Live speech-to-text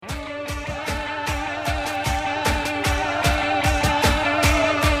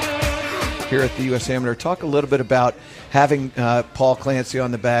here at the U.S. Amateur. Talk a little bit about having Paul Clancy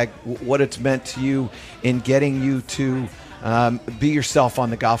on the bag, what it's meant to you in getting you to be yourself on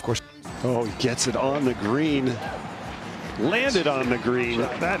the golf course. Oh, he gets it on the green. Landed on the green.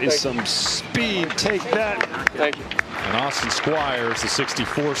 That is some speed. Take that. Thank you. And Austin Squires, the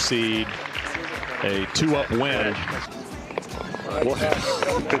 64 seed, a 2-up win. What a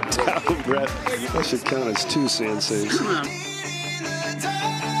down breath. That should count as 2 sand saves.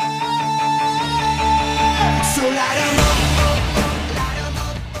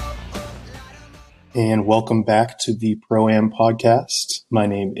 And welcome back to the Pro-Am podcast. My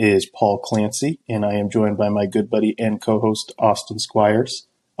name is Paul Clancy, and I am joined by my good buddy and co-host, Austin Squires.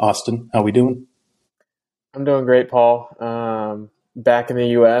 Austin, how we doing? I'm doing great, Paul. Back in the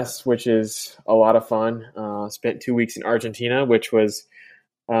U.S., which is a lot of fun. Spent 2 weeks in Argentina, which was,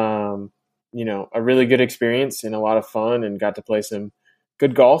 a really good experience and a lot of fun, and got to play some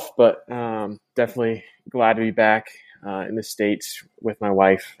good golf. But definitely glad to be back in the States with my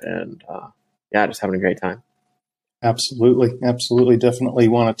wife, and just having a great time. Absolutely. Definitely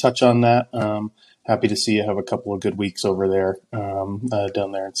want to touch on that. Happy to see you have a couple of good weeks over there,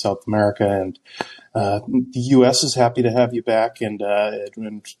 down there in South America, and the U.S. is happy to have you back. And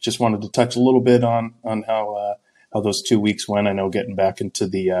just wanted to touch a little bit on how those 2 weeks went. I know getting back into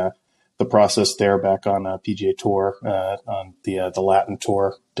the process there, back on PGA Tour, on the Latin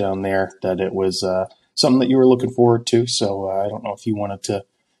Tour down there, that it was something that you were looking forward to. So I don't know if you wanted to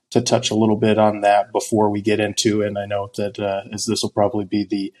touch a little bit on that before we get into it. And I know that as this will probably be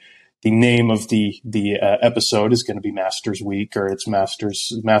the name of the episode is going to be Masters Week, or it's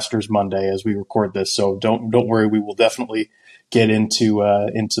Masters Monday as we record this. So don't worry, we will definitely get into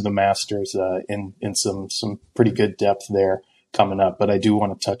the Masters in some pretty good depth there coming up. But I do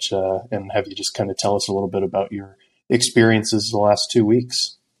want to touch and have you just kind of tell us a little bit about your experiences the last 2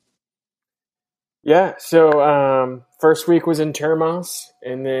 weeks. Yeah, so first week was in Termas,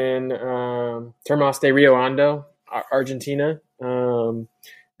 and then Termas de Rio Hondo, Argentina. And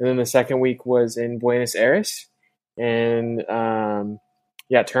then the second week was in Buenos Aires. And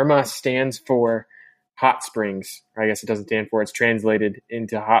Termas stands for hot springs. Or I guess it doesn't stand for, it's translated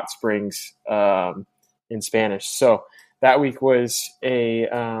into hot springs in Spanish. So that week was a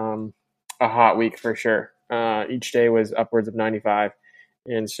hot week for sure. Each day was upwards of 95.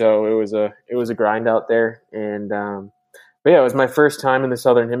 And so it was a grind out there, and it was my first time in the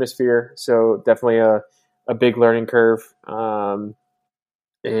Southern Hemisphere, so definitely a big learning curve. But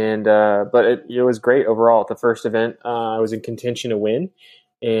it was great overall. At the first event, I was in contention to win,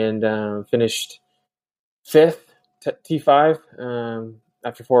 and finished fifth T5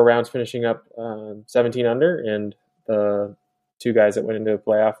 after 4 rounds, finishing up 17 under, and the 2 guys that went into the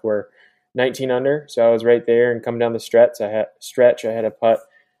playoff were 19 under, so I was right there. And coming down the stretch, I had a putt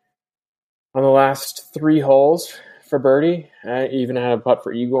on the last 3 holes for birdie. I even had a putt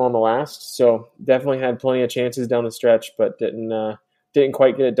for eagle on the last, so definitely had plenty of chances down the stretch, but didn't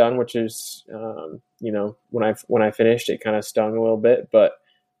quite get it done. Which is, when I finished, it kind of stung a little bit. But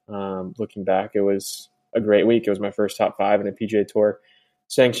looking back, it was a great week. It was my first top 5 in a PGA Tour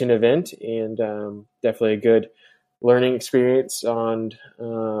sanctioned event, and definitely a good learning experience on.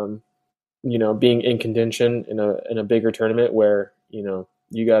 Being in contention in a bigger tournament where, you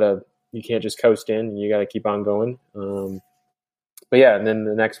can't just coast in, and you got to keep on going. And then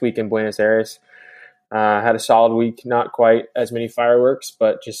the next week in Buenos Aires, had a solid week, not quite as many fireworks,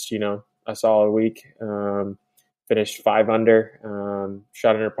 but just, a solid week. Finished 5 under,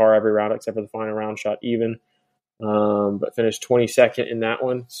 shot under par every round except for the final round, shot even, but finished 22nd in that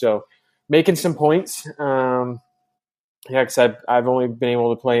one. So making some points. Because I've only been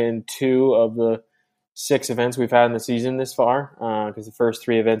able to play in 2 of the 6 events we've had in the season this far. Because the first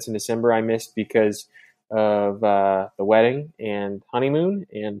 3 events in December I missed because of the wedding and honeymoon,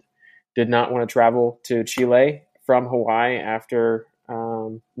 and did not want to travel to Chile from Hawaii after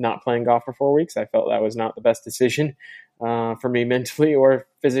not playing golf for 4 weeks. I felt that was not the best decision for me mentally or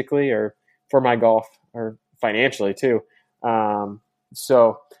physically, or for my golf, or financially too.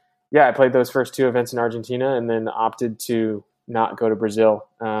 I played those first 2 events in Argentina, and then opted to not go to Brazil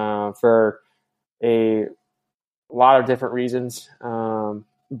for a lot of different reasons.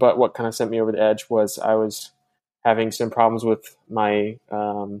 But what kind of sent me over the edge was I was having some problems with my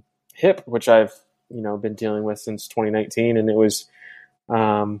hip, which I've been dealing with since 2019, and it was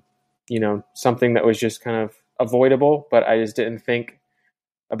something that was just kind of avoidable, but I just didn't think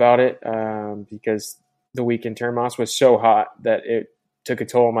about it because the week in Termas was so hot that it took a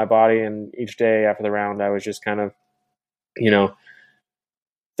toll on my body, and each day after the round, I was just kind of,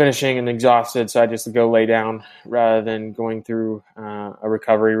 finishing and exhausted. So I just go lay down rather than going through a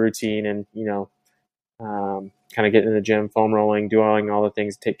recovery routine and, kind of getting in the gym, foam rolling, doing all the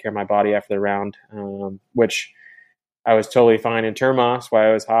things to take care of my body after the round, which I was totally fine in Termos while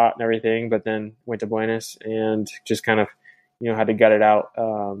I was hot and everything, but then went to Buenos and just kind of, had to gut it out.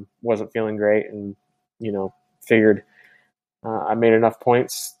 Wasn't feeling great and, figured I made enough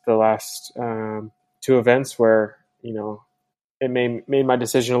points the last 2 events where, it made my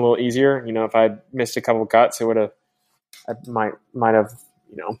decision a little easier. If I missed a couple of cuts, I might have,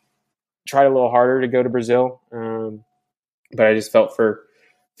 tried a little harder to go to Brazil. But I just felt for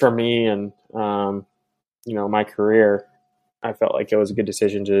me and, my career, I felt like it was a good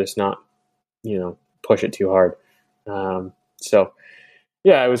decision to just not, push it too hard. So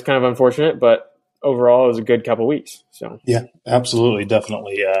yeah, it was kind of unfortunate, but overall it was a good couple weeks. So yeah, absolutely.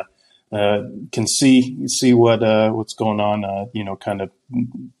 Definitely. Can see what's going on, kind of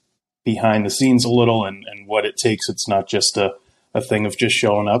behind the scenes a little and what it takes. It's not just a thing of just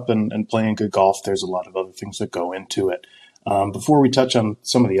showing up and playing good golf. There's a lot of other things that go into it. Before we touch on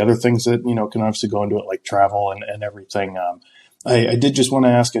some of the other things that, can obviously go into it, like travel and everything, I did just want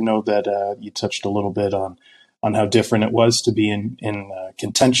to ask, I know that you touched a little bit on how different it was to be in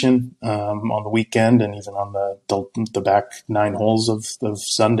contention on the weekend and even on the back 9 holes of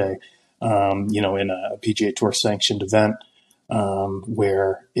Sunday, in a PGA Tour sanctioned event,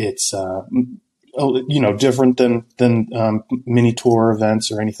 where it's different than mini tour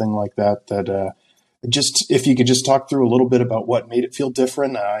events or anything like that. Just if you could just talk through a little bit about what made it feel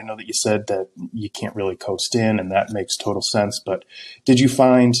different. I know that you said that you can't really coast in, and that makes total sense. But did you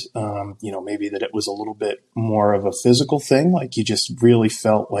find, maybe that it was a little bit more of a physical thing? Like you just really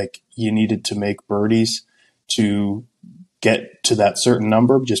felt like you needed to make birdies to get to that certain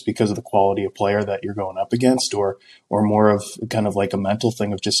number just because of the quality of player that you're going up against, or more of kind of like a mental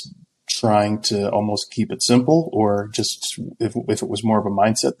thing of just trying to almost keep it simple, or just if it was more of a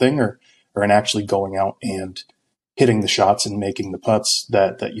mindset thing, or an actually going out and hitting the shots and making the putts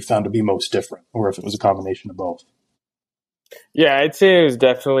that you found to be most different, or if it was a combination of both? Yeah, I'd say it was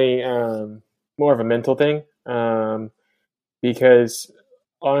definitely more of a mental thing, because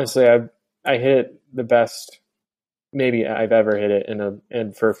honestly, I hit it the best maybe I've ever hit it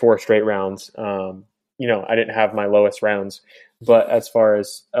and for 4 straight rounds. I didn't have my lowest rounds, but as far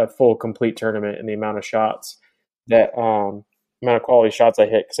as a full complete tournament and the amount of shots that amount of quality shots I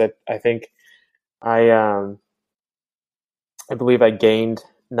hit, because I think I believe I gained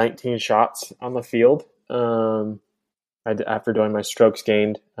 19 shots on the field. After doing my strokes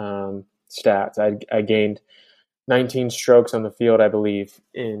gained stats, I gained 19 strokes on the field, I believe,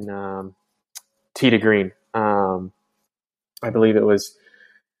 in tee to green. I believe it was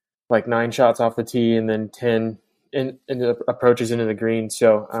like 9 shots off the tee and then 10 in the approaches into the green.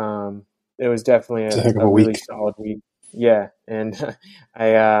 So it was definitely a really solid week. Yeah, and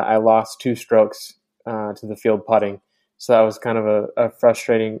I lost 2 strokes to the field putting, so that was kind of a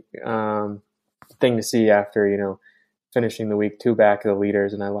frustrating thing to see after finishing the week 2 back of the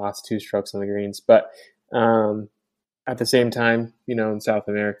leaders, and I lost 2 strokes on the greens. But at the same time, in South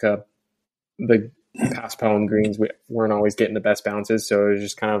America, the pass palm greens weren't always getting the best bounces, so it was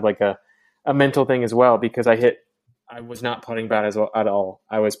just kind of like a mental thing as well, because I was not putting bad at all.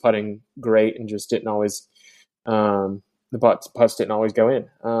 I was putting great and just didn't always. The putts didn't always go in.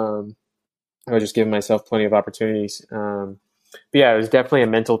 I was just giving myself plenty of opportunities. But yeah, it was definitely a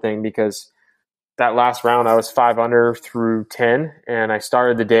mental thing, because that last round I was 5 under through 10, and I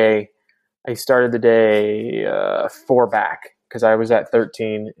started the day 4 back, because I was at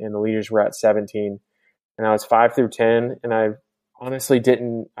 13 and the leaders were at 17, and I was 5 through 10, and I honestly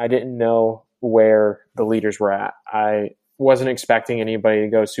didn't know where the leaders were at. I wasn't expecting anybody to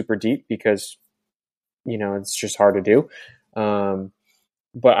go super deep, because it's just hard to do.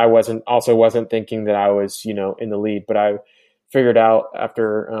 But I wasn't thinking that I was, in the lead. But I figured out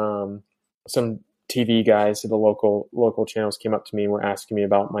after some TV guys at the local channels came up to me and were asking me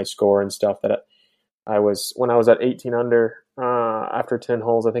about my score and stuff, that when I was at 18 under after 10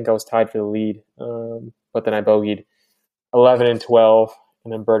 holes, I think I was tied for the lead. But then I bogeyed 11 and 12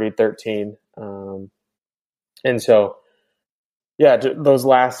 and then birdied 13. And so, yeah, those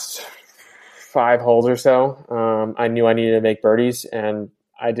last 5 holes or so, I knew I needed to make birdies, and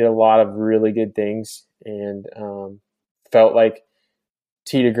I did a lot of really good things, and felt like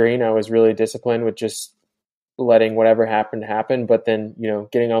tee to green, I was really disciplined with just letting whatever happened happen. But then,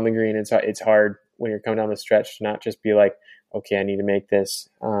 getting on the green, it's hard when you're coming down the stretch to not just be like, okay, I need to make this.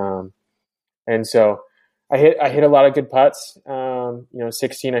 And so I hit a lot of good putts.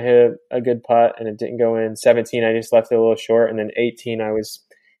 16, I hit a good putt and it didn't go in. 17, I just left it a little short. And then 18, I was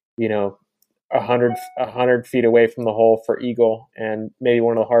 100 feet away from the hole for eagle, and maybe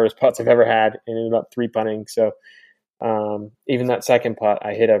one of the hardest putts I've ever had, and ended up 3-putting. So even that second putt,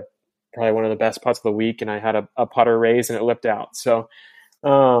 I hit probably one of the best putts of the week, and I had a putter raise and it lipped out. So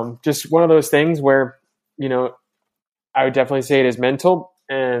just one of those things where, I would definitely say it is mental,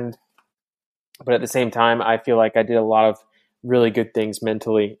 but at the same time, I feel like I did a lot of really good things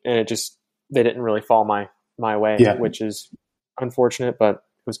mentally, and they didn't really fall my way, which is unfortunate, but it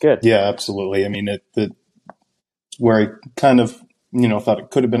was good. Yeah, absolutely. I mean, where I kind of, thought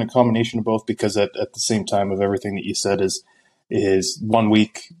it could have been a combination of both, because at the same time of everything that you said is 1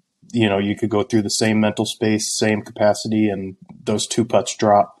 week, you could go through the same mental space, same capacity, and those 2 putts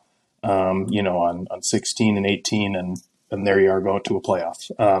drop, on 16 and 18, and there you are going to a playoff.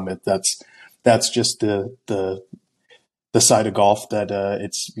 That's just the side of golf that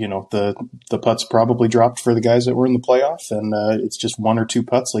it's, the putts probably dropped for the guys that were in the playoff, and it's just 1 or 2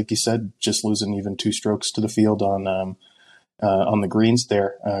 putts, like you said, just losing even 2 strokes to the field on the greens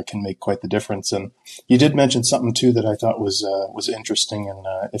there can make quite the difference. And you did mention something too that I thought was interesting, and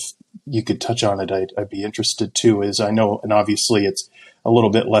if you could touch on it, I'd be interested too. Is I know, and obviously it's a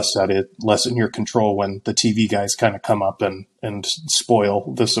little bit less in your control when the TV guys kind of come up and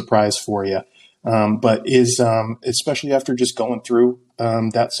spoil the surprise for you. But especially after just going through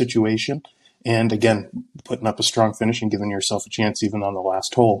that situation, and again putting up a strong finish and giving yourself a chance even on the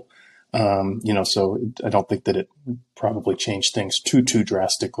last hole. So I don't think that it probably changed things too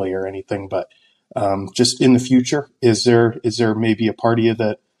drastically or anything, but just in the future, is there maybe a part of you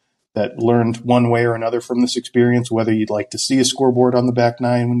that learned one way or another from this experience, whether you'd like to see a scoreboard on the back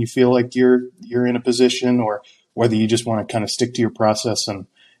nine when you feel like you're in a position, or whether you just want to kind of stick to your process and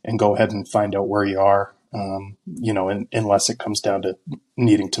go ahead and find out where you are, unless it comes down to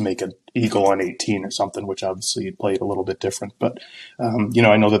needing to make an eagle on 18 or something, which obviously you'd play it a little bit different. But,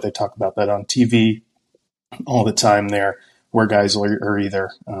 I know that they talk about that on TV all the time there, where guys are either,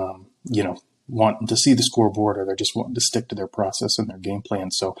 wanting to see the scoreboard, or they're just wanting to stick to their process and their game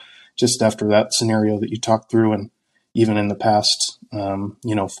plan. So just after that scenario that you talked through, and even in the past,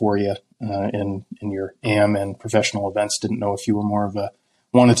 for you in your AM and professional events, didn't know if you were more of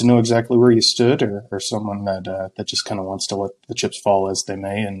wanted to know exactly where you stood, or someone that just kind of wants to let the chips fall as they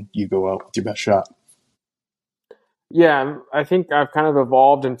may, and you go out with your best shot. Yeah, I think I've kind of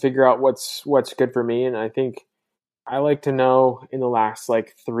evolved and figure out what's good for me, and I think I like to know in the last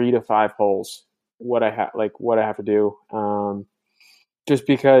 3 to 5 holes what I have to do, just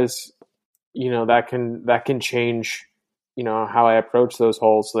because that can change how I approach those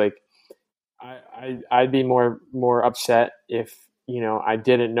holes. I'd be more upset if I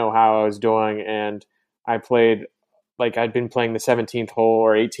didn't know how I was doing, and I played I'd been playing the 17th hole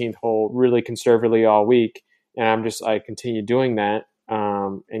or 18th hole really conservatively all week, and I continue doing that,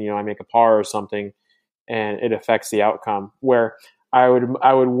 and I make a par or something, and it affects the outcome. Where I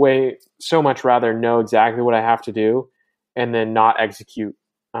would way so much rather know exactly what I have to do and then not execute.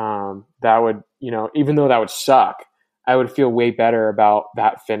 That would, even though that would suck, I would feel way better about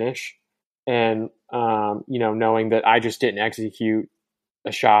that finish, and knowing that I just didn't execute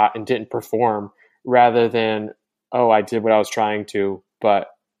a shot and didn't perform, rather than, I did what I was trying to, but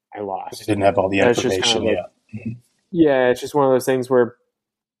I lost. I didn't have all the information. Yeah, it's just one of those things where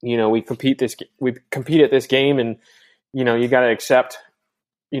we compete at this game, and you got to accept,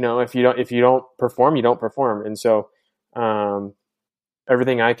 if you don't perform, you don't perform. And so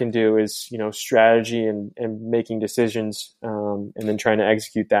everything I can do is strategy and making decisions, and then trying to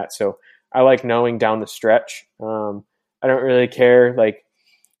execute that. So I like knowing down the stretch. I don't really care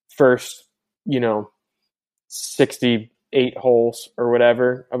first 68 holes or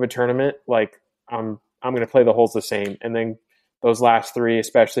whatever of a tournament. I'm going to play the holes the same, and then those last 3,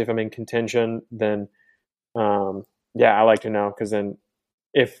 especially if I'm in contention, then I like to know, because then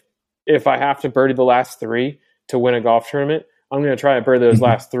if I have to birdie the last 3 to win a golf tournament, I'm going to try to birdie those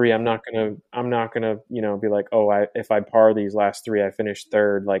last 3. I'm not going to be like, if I par these last 3, I finish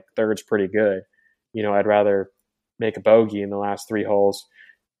third. Third's pretty good. I'd rather make a bogey in the last 3 holes.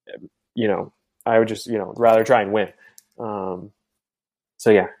 I would just rather try and win. So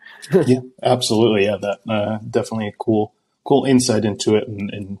yeah. Yeah, absolutely. Yeah, that definitely a cool insight into it,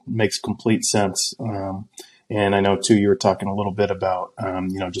 and makes complete sense. And I know too, you were talking a little bit about,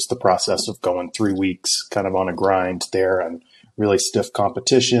 just the process of going 3 weeks kind of on a grind there, and really stiff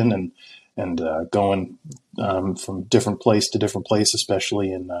competition, and going from different place to different place,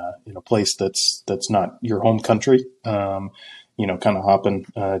 especially in a place that's not your home country. Kind of hopping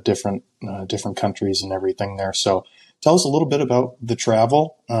different countries and everything there. So tell us a little bit about the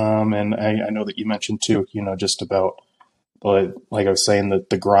travel. And I know that you mentioned too, just about But like I was saying,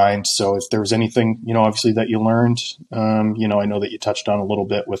 the grind. So if there was anything, obviously that you learned, I know that you touched on a little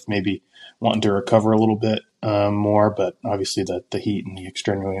bit with maybe wanting to recover a little bit more, but obviously the heat and the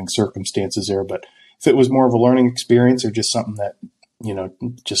extenuating circumstances there. But if it was more of a learning experience or just something that,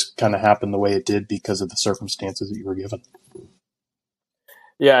 just kind of happened the way it did because of the circumstances that you were given.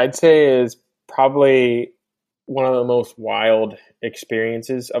 Yeah, I'd say is probably one of the most wild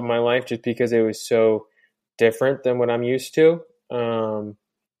experiences of my life, just because it was so different than what I'm used to.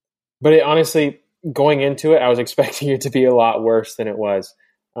 But it, honestly, going into it, I was expecting it to be a lot worse than it was,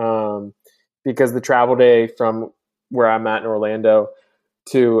 because the travel day from where I'm at in Orlando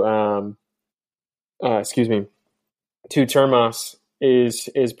to to Termas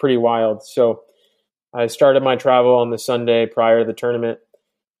is pretty wild. So I started my travel on the Sunday prior to the tournament,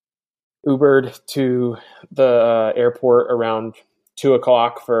 Ubered to the airport around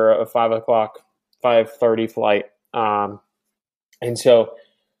 2:00 for a 5:30 flight. And so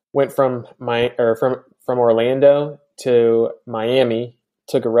went from Orlando to Miami,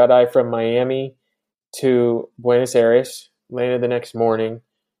 took a red eye from Miami to Buenos Aires, landed the next morning.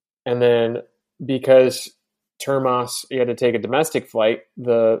 And then because Termas, you had to take a domestic flight,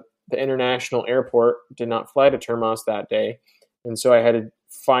 the international airport did not fly to Termas that day. And so I had to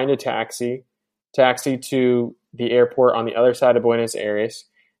find a taxi to the airport on the other side of Buenos Aires,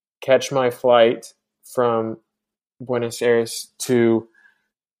 catch my flight from Buenos Aires to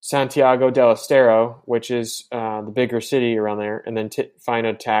Santiago del Estero, which is the bigger city around there, and then find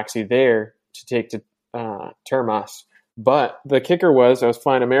a taxi there to take to Termas. But the kicker was I was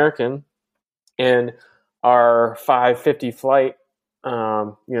flying American, and our 5:50 flight,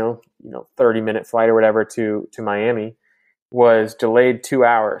 30-minute flight or whatever to Miami, was delayed 2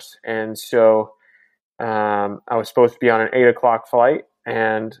 hours. And so I was supposed to be on an 8:00 flight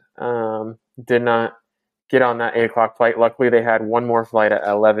and did not get on that 8:00 flight. Luckily, they had one more flight at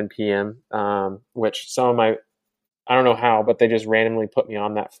 11 p.m., which I don't know how, but they just randomly put me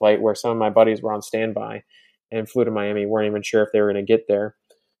on that flight where some of my buddies were on standby and flew to Miami, weren't even sure if they were going to get there.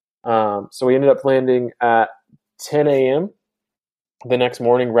 So we ended up landing at 10 a.m. the next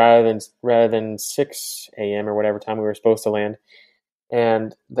morning rather than 6 a.m. or whatever time we were supposed to land.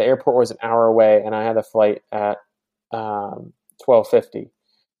 And the airport was an hour away, and I had a flight at 12:50.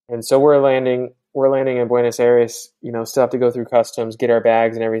 And so we're landing in Buenos Aires, still have to go through customs, get our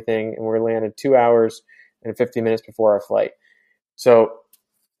bags and everything, and we're landed 2 hours and 50 minutes before our flight. So,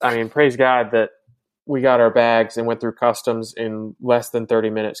 praise God that we got our bags and went through customs in less than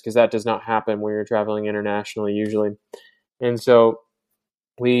 30 minutes, because that does not happen when you're traveling internationally usually. And so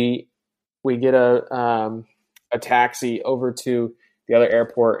we get a taxi over to the other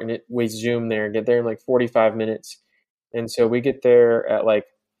airport, and we zoom there and get there in like 45 minutes. And so we get there at like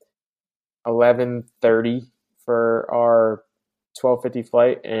 11:30 for our 12:50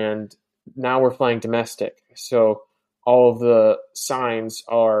 flight, and now we're flying domestic. So all of the signs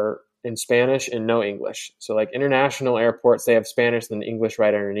are in Spanish and no English. So like international airports, they have Spanish and English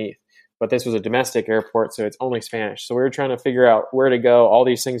right underneath. But this was a domestic airport, so it's only Spanish. So we were trying to figure out where to go, all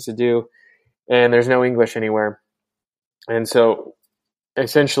these things to do, and there's no English anywhere. And so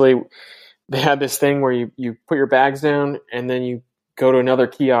essentially they had this thing where you put your bags down and then you go to another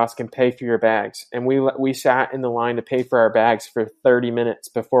kiosk and pay for your bags. And we sat in the line to pay for our bags for 30 minutes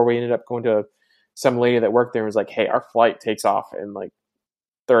before we ended up going to some lady that worked there and was like, hey, our flight takes off in like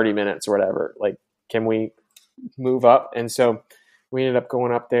 30 minutes or whatever. Like, can we move up? And so we ended up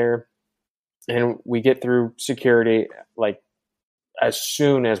going up there, and we get through security like as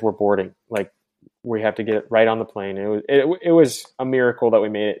soon as we're boarding. Like, we have to get right on the plane. It was a miracle that we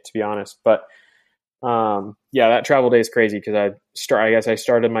made it, to be honest. But that travel day is crazy because I guess I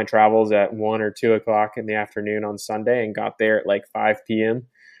started my travels at 1 or 2 o'clock in the afternoon on Sunday and got there at like 5 p.m.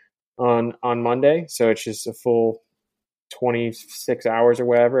 on Monday. So it's just a full 26 hours or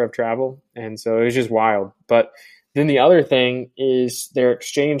whatever of travel. And so it was just wild. But then the other thing is their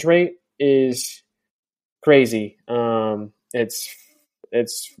exchange rate is crazy.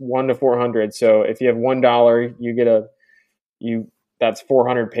 It's 1 to 400. So if you have $1, you get that's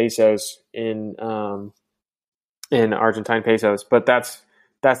 400 pesos in Argentine pesos, but that's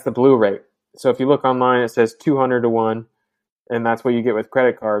the blue rate. So if you look online, it says 200 to 1, and that's what you get with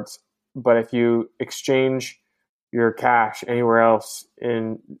credit cards. But if you exchange your cash anywhere else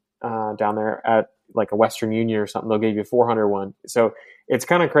in down there at like a Western Union or something, they'll give you 400 1. So it's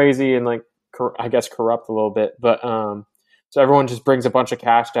kind of crazy and like I guess corrupt a little bit, but so everyone just brings a bunch of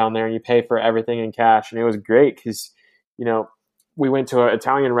cash down there and you pay for everything in cash. And it was great because, we went to an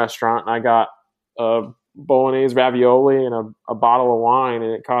Italian restaurant and I got a bolognese ravioli and a bottle of wine,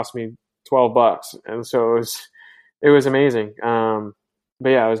 and it cost me $12. And so it was amazing. But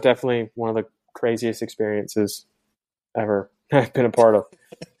yeah, it was definitely one of the craziest experiences ever I've been a part of.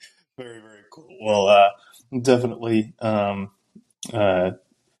 Very, very cool. Well, definitely I'm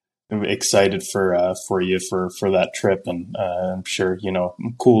excited for you for that trip, and I'm sure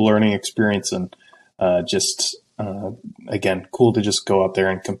cool learning experience, and just again cool to just go out there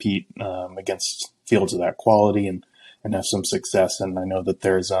and compete against fields of that quality and have some success. And I know that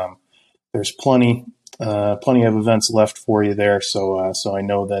there's plenty of events left for you there, so I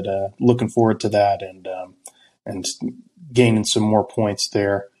know that looking forward to that and gaining some more points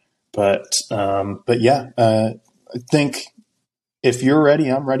there. But yeah, I think if you're ready,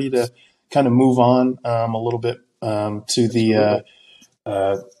 I'm ready to kind of move on a little bit to the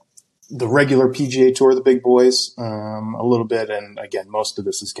regular PGA Tour, the big boys, a little bit. And again, most of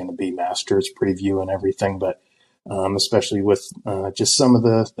this is going to be Masters preview and everything, but especially with just some of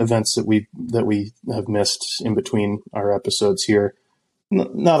the events that we have missed in between our episodes here.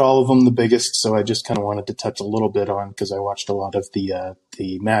 Not all of them the biggest, so I just kind of wanted to touch a little bit on, because I watched a lot of the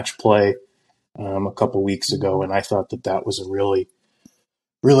match play a couple weeks ago, and I thought that was a really,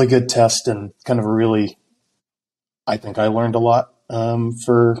 really good test, and kind of I think I learned a lot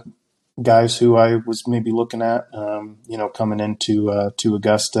for guys who I was maybe looking at, coming into to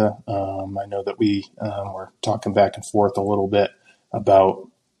Augusta. I know that we were talking back and forth a little bit about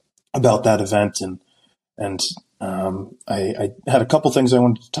that event, and I had a couple things I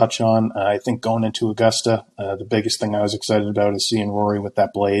wanted to touch on. I think going into Augusta, the biggest thing I was excited about is seeing Rory with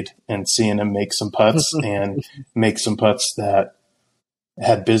that blade and seeing him make some putts and make some putts that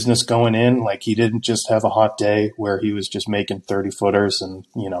had business going in. Like, he didn't just have a hot day where he was just making 30 footers, and,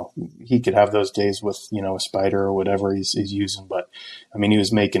 he could have those days with, a spider or whatever he's using. But I mean, he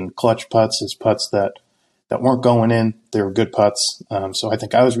was making clutch putts, his putts that weren't going in. They were good putts. So I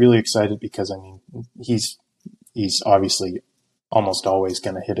think I was really excited because, I mean, he's obviously almost always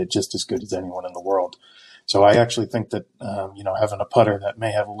going to hit it just as good as anyone in the world. So I actually think that, having a putter that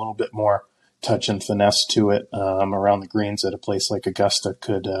may have a little bit more touch and finesse to it around the greens at a place like Augusta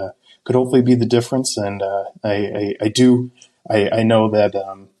could hopefully be the difference. And I know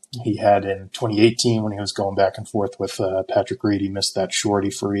that he had in 2018, when he was going back and forth with Patrick Reed, he missed that shorty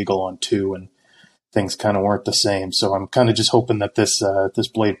for eagle on 2, and things kind of weren't the same. So I'm kind of just hoping that this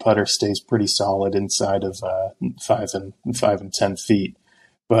blade putter stays pretty solid inside of 5 and 10 feet.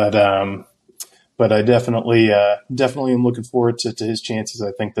 But I definitely am looking forward to his chances.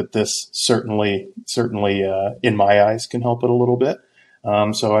 I think that this certainly in my eyes can help it a little bit.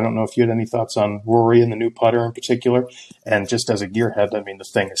 So I don't know if you had any thoughts on Rory and the new putter in particular. And just as a gearhead, I mean, the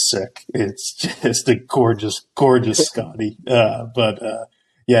thing is sick. It's just a gorgeous Scotty.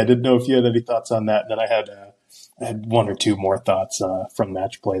 Yeah, I didn't know if you had any thoughts on that. And then I had one or two more thoughts from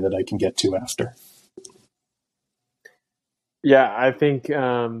match play that I can get to after. Yeah, I think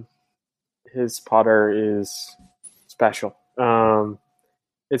his putter is special.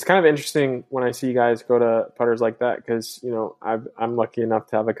 It's kind of interesting when I see guys go to putters like that, because I'm lucky enough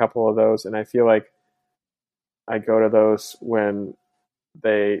to have a couple of those, and I feel like I go to those when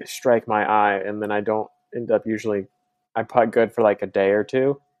they strike my eye, and then I don't end up I putt good for like a day or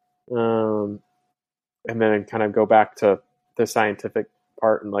two, and then I kind of go back to the scientific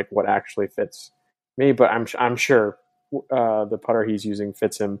part and like what actually fits me. But I'm sure the putter he's using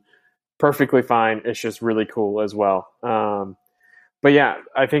fits him perfectly fine. It's just really cool as well. But yeah,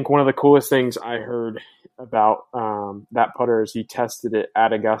 I think one of the coolest things I heard about that putter is he tested it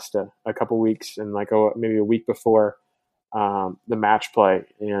at Augusta a couple weeks and maybe a week before the match play,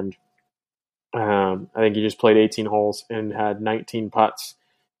 and I think he just played 18 holes and had 19 putts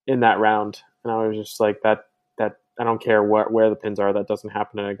in that round. And I was just like, that I don't care where the pins are, that doesn't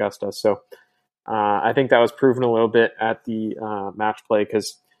happen at Augusta. So I think that was proven a little bit at the match play,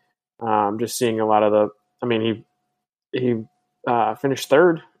 because just seeing a lot of he finished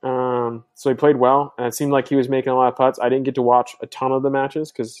third, so he played well, and it seemed like he was making a lot of putts. I didn't get to watch a ton of the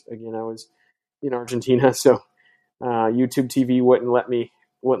matches because, again, I was in Argentina, so YouTube TV wouldn't let me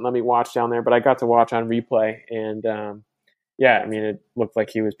watch down there. But I got to watch on replay, and it looked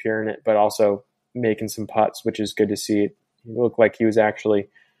like he was pure in it, but also making some putts, which is good to see. It looked like he was actually,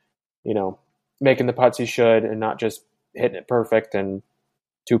 making the putts he should, and not just hitting it perfect and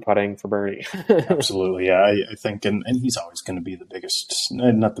two putting for birdie. Absolutely. Yeah. I think, and he's always going to be the biggest,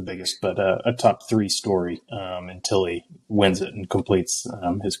 not the biggest, but a top 3 story until he wins it and completes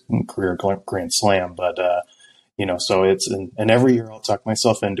his career Grand Slam. But, so it's, and every year I'll talk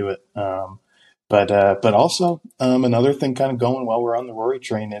myself into it. But also another thing kind of going while we're on the Rory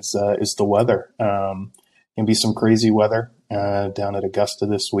train is the weather. Can be some crazy weather down at Augusta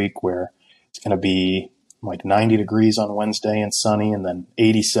this week, where it's going to be like 90 degrees on Wednesday and sunny, and then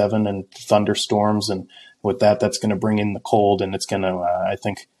 87 and thunderstorms. And with that, that's going to bring in the cold, and it's going to, I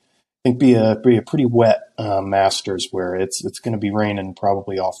think be a pretty wet Masters, where it's going to be raining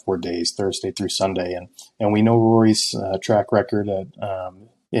probably all 4 days, Thursday through Sunday, and we know Rory's track record at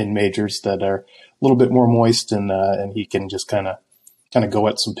in majors that are a little bit more moist, and he can just kind of go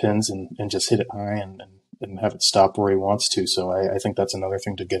at some pins and just hit it high and have it stop where he wants to. So I think that's another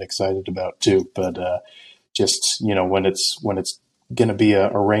thing to get excited about too. But just, when it's going to be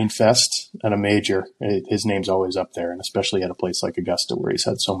a rain fest at a major, his name's always up there, and especially at a place like Augusta where he's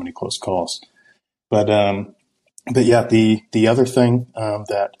had so many close calls. But yeah, the other thing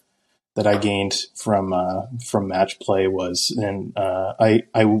that I gained from match play was, and I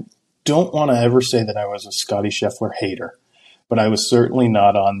don't want to ever say that I was a Scotty Scheffler hater, but I was certainly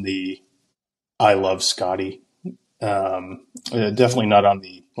not on the I love Scotty. Definitely not on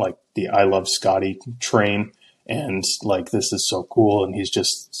the I love Scotty train. And this is so cool, and he's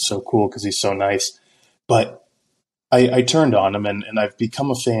just so cool because he's so nice. But I turned on him, and I've become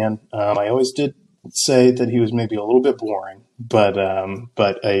a fan. I always did say that he was maybe a little bit boring, but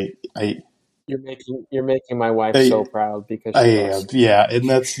you're making my wife so proud because yeah, and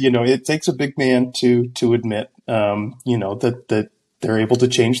that's, it takes a big man to admit that they're able to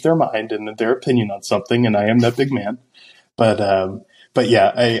change their mind and their opinion on something, and I am that big man. But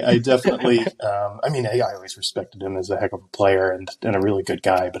yeah, I definitely, I always respected him as a heck of a player and a really good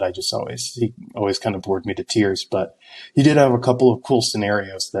guy, but he always kind of bored me to tears. But he did have a couple of cool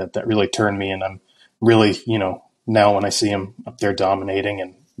scenarios that really turned me, and I'm really, now when I see him up there dominating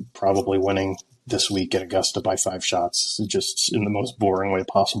and probably winning this week at Augusta by 5 shots, just in the most boring way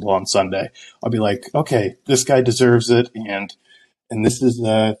possible on Sunday, I'll be like, okay, this guy deserves it. And this is,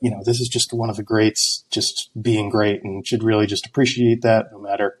 this is just one of the greats, just being great, and should really just appreciate that, no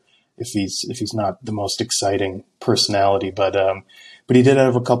matter if he's not the most exciting personality. But he did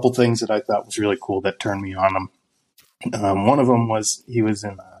have a couple things that I thought was really cool that turned me on him. One of them was he was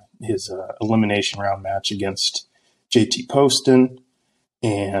in his elimination round match against JT Poston,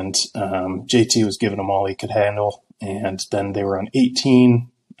 and JT was giving him all he could handle, and then they were on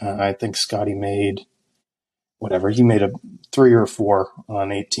 18. I think Scotty made he made a 3 or 4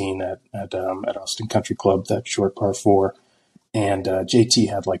 on 18 at Austin Country Club, that short par 4. And JT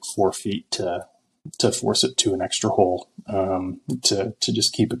had 4 feet to force it to an extra hole, to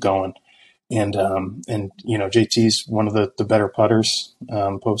just keep it going. And JT's one of the better putters.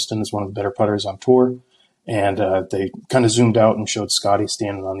 Poston is one of the better putters on tour. And they kind of zoomed out and showed Scotty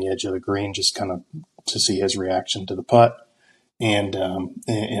standing on the edge of the green, just kind of to see his reaction to the putt. And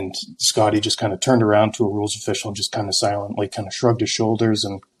Scotty just kind of turned around to a rules official and just kind of silently kind of shrugged his shoulders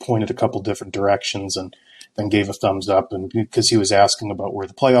and pointed a couple different directions, and then gave a thumbs up. And because he was asking about what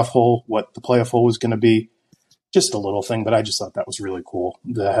the playoff hole was going to be, just a little thing, but I just thought that was really cool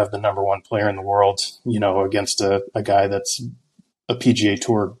to have the number 1 player in the world, against a guy that's a PGA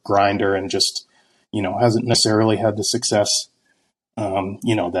Tour grinder and just, hasn't necessarily had the success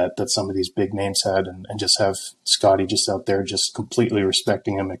that some of these big names had, and just have Scotty just out there just completely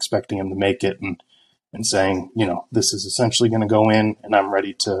respecting him, expecting him to make it, and saying, this is essentially going to go in, and I'm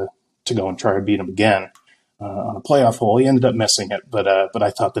ready to go and try to beat him again on a playoff hole. He ended up missing it, but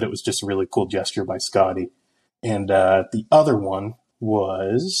I thought that it was just a really cool gesture by Scotty. And the other one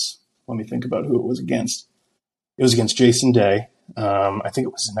was, let me think about who it was against. It was against Jason Day. I think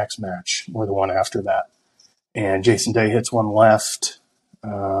it was the next match or the one after that. And Jason Day hits one left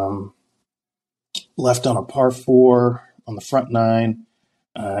on a par 4 on the front 9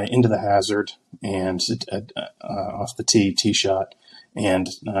 into the hazard, and off the tee shot. And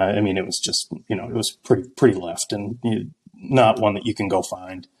it was just, it was pretty left, and not one that you can go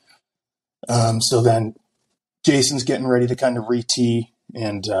find. So then Jason's getting ready to kind of re-tee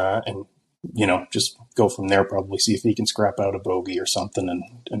and just go from there, probably see if he can scrap out a bogey or something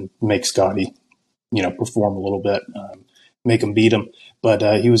and make Scotty perform a little bit, make him beat him.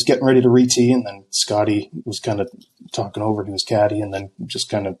 But he was getting ready to re-tee, and then Scotty was kind of talking over to his caddy, and then just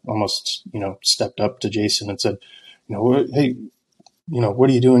kind of almost, stepped up to Jason and said, hey, what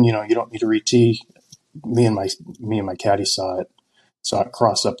are you doing? You don't need to re-tee. Me and my caddy saw it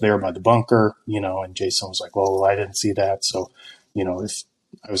cross up there by the bunker, and Jason was like, well, I didn't see that. So, if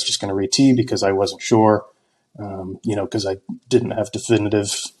I was just going to re-tee because I wasn't sure, because I didn't have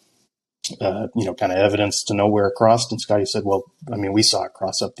definitive kind of evidence to know where it crossed. And Scotty said, well, we saw it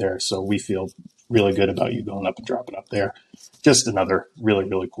cross up there, so we feel really good about you going up and dropping up there. Just another really,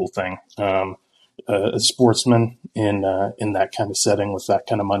 really cool thing. A sportsman in that kind of setting with that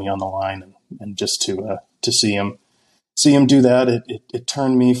kind of money on the line, and just to see him see him do that, it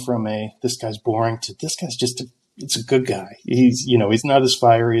turned me from this guy's boring to this guy's it's a good guy. He's not as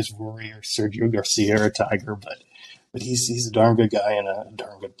fiery as Rory or Sergio Garcia or Tiger, but he's a darn good guy and a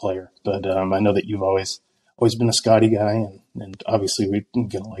darn good player. But I know that you've always been a Scotty guy, and obviously we're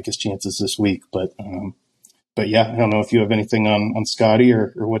gonna like his chances this week. But yeah, I don't know if you have anything on Scotty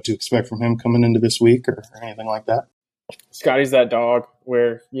or what to expect from him coming into this week or anything like that. Scotty's that dog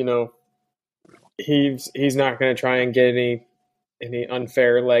where he's not going to try and get any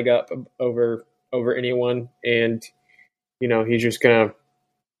unfair leg up over anyone, and he's gonna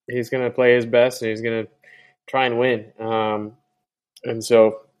play his best and he's gonna try and win. And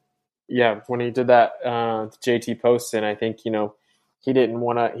so yeah, when he did that JT Poston, I think he didn't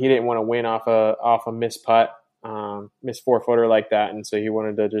want to win off a missed putt, missed 4-footer like that, and so he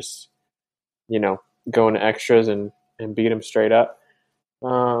wanted to just go into extras and beat him straight up.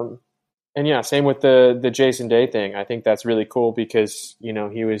 And yeah, same with the Jason Day thing. I think that's really cool because he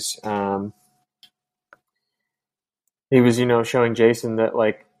was showing Jason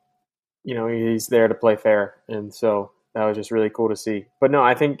that he's there to play fair, and so that was just really cool to see. But no,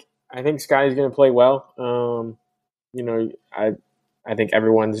 I think Scotty's going to play well. I think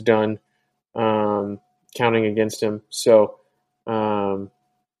everyone's done counting against him. So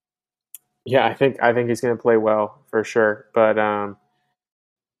yeah, I think he's going to play well for sure. But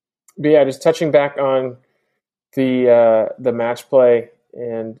yeah, just touching back on the match play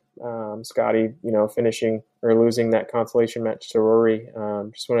and Scotty, finishing or losing that consolation match to Rory.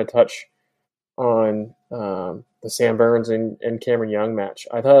 Just want to touch on the Sam Burns and Cameron Young match.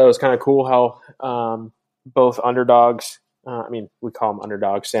 I thought it was kind of cool how both underdogs. We call them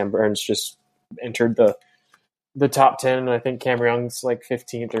underdogs. Sam Burns just entered the top 10, and I think Cameron Young's like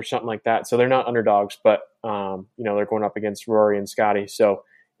 15th or something like that. So they're not underdogs, but they're going up against Rory and Scotty. So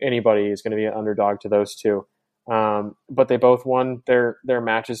anybody is going to be an underdog to those two. But they both won their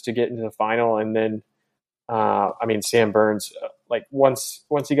matches to get into the final, and then Sam Burns, once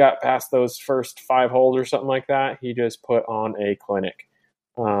he got past those first 5 holes or something like that, he just put on a clinic.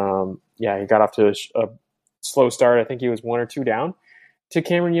 He got off to a slow start. I think he was 1 or 2 down to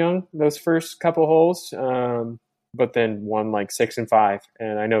Cameron Young those first couple holes, but then won 6 and 5.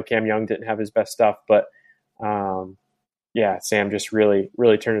 And I know Cam Young didn't have his best stuff, but Sam just really,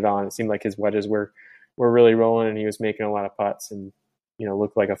 really turned it on. It seemed like his wedges were really rolling, and he was making a lot of putts, and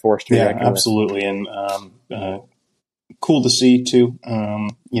looked like a force to reckon with. Absolutely, and cool to see too.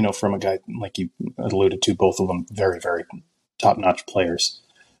 From a guy like you alluded to, both of them very, very top-notch players.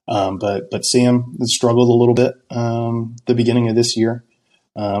 But Sam struggled a little bit the beginning of this year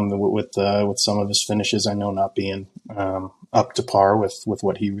with some of his finishes. I know not being up to par with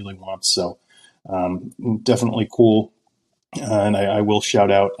what he really wants. So definitely cool. And I will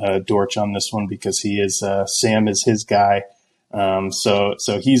shout out Dorch on this one because Sam is his guy.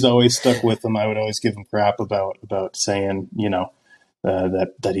 So he's always stuck with him. I would always give him crap about saying,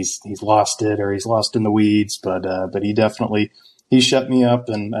 that he's lost it or he's lost in the weeds, but he shut me up.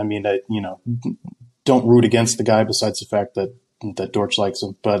 And I don't root against the guy besides the fact that Dorch likes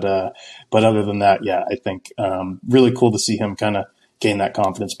him. But other than that, yeah, I think really cool to see him kind of gain that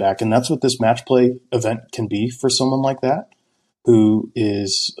confidence back. And that's what this match play event can be for someone like that, who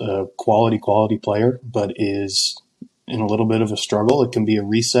is a quality player, but is in a little bit of a struggle. It can be a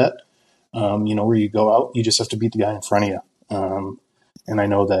reset, where you go out, you just have to beat the guy in front of you. And I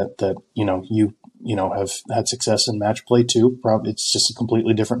know that you have had success in match play too. Probably it's just a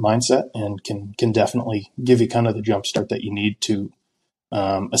completely different mindset and can definitely give you kind of the jump start that you need to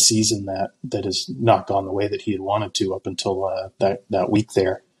a season that has not gone the way that he had wanted to up until that week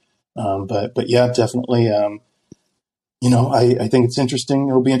there. But yeah, definitely. I think it's interesting.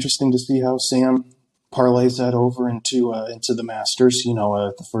 It'll be interesting to see how Sam parlays that over into the Masters.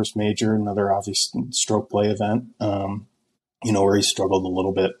 The first major, another obvious stroke play event. Where he struggled a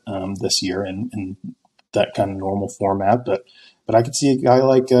little bit this year in that kind of normal format. But I could see a guy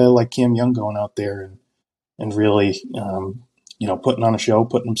like Cam Young going out there and really putting on a show,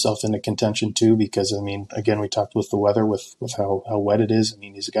 putting himself into contention too. Because again, we talked with the weather, with how wet it is.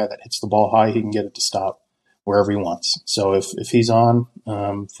 He's a guy that hits the ball high. He can get it to stop wherever he wants. So if he's on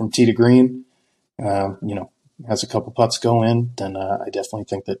from tee to green, has a couple putts go in, then I definitely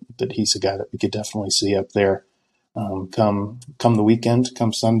think that he's a guy that we could definitely see up there come the weekend,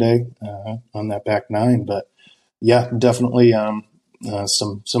 come Sunday on that back nine. But yeah, definitely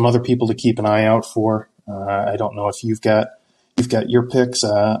some other people to keep an eye out for. I don't know if you've got your picks.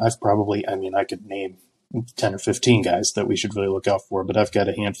 I've probably, I could name 10 or 15 guys that we should really look out for, but I've got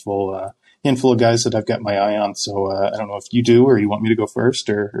a handful of guys that I've got my eye on. So I don't know if you do, or you want me to go first,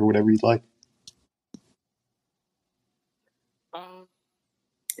 or whatever you'd like.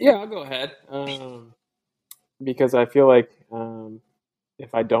 Yeah, I'll go ahead. Because I feel like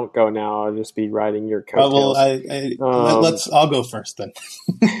if I don't go now, I'll just be riding your coattails. I'll go first then.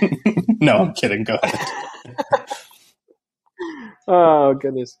 No, I'm kidding. Go ahead. Oh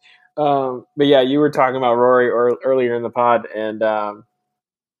goodness. But yeah, you were talking about Rory earlier in the pod, and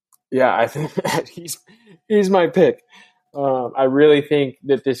yeah, I think that he's my pick. I really think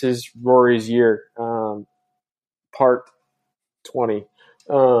that this is Rory's year, part 20.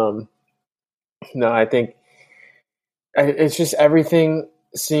 No, I think it's just everything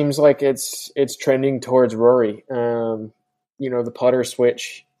seems like it's trending towards Rory. The putter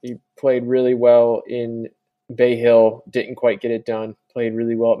switch, he played really well in Bay Hill, didn't quite get it done. Played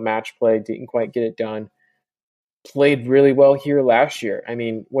really well at match play, didn't quite get it done. Played really well here last year. I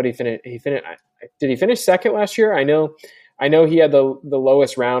mean, what did he finish? Did he finish second last year? I know he had the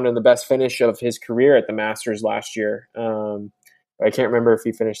lowest round and the best finish of his career at the Masters last year. I can't remember if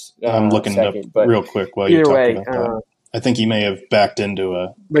he finished. I'm looking second, it up real quick while you're talking about that. I think he may have backed into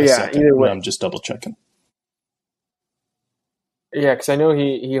a second. Either way, I'm just double checking. Yeah, because I know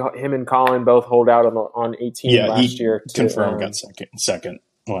him and Colin both hold out on 18 last year. Confirmed got second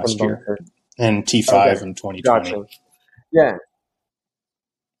last year, and T5 in 2020. Gotcha.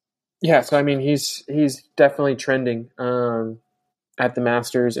 Yeah. So I mean, he's definitely trending at the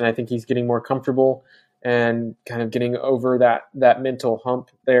Masters, and I think he's getting more comfortable and kind of getting over that mental hump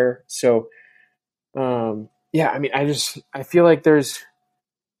there. So, yeah, I mean, I feel like there's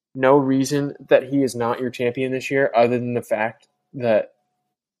no reason that he is not your champion this year, other than the fact that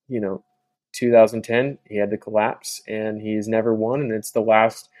 2010 he had to collapse and he's never won, and it's the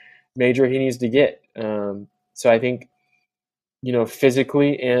last major he needs to get. So I think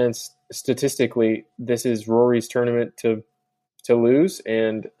physically and statistically, this is Rory's tournament to lose,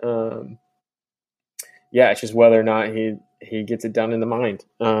 and it's just whether or not he gets it done in the mind.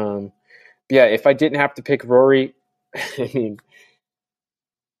 Yeah, if I didn't have to pick Rory, I mean,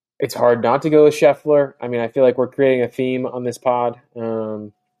 it's hard not to go with Scheffler. I mean, I feel like we're creating a theme on this pod.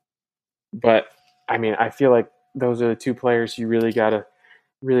 But I mean, I feel like those are the two players you really gotta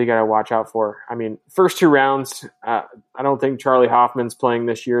watch out for. I mean, first two rounds, I don't think Charlie Hoffman's playing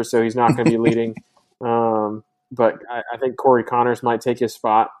this year, so he's not going to be leading. But I think Corey Connors might take his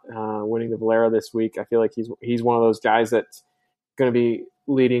spot, winning the Valero this week. I feel like he's one of those guys that's going to be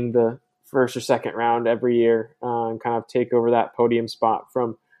leading the first or second round every year, and kind of take over that podium spot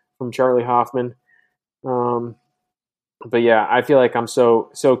from Charlie Hoffman. But yeah, I feel like I'm so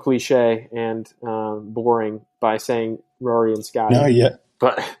cliche and boring by saying Rory and Scotty. No, yeah.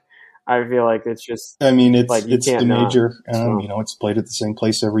 But I feel like it's just. I mean, it's the major. It's played at the same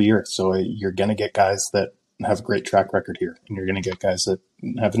place every year, so you're going to get guys that have a great track record here, and you're going to get guys that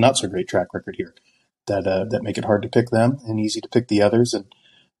have a not so great track record here. That make it hard to pick them and easy to pick the others, and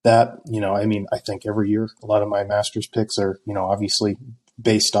that I think every year a lot of my Masters picks are obviously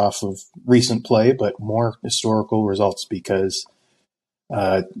based off of recent play, but more historical results because,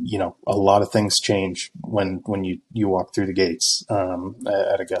 a lot of things change when you walk through the gates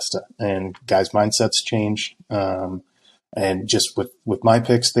at Augusta, and guys' mindsets change. And just with my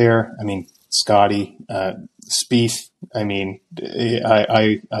picks there, I mean, Scotty, Spieth, I mean,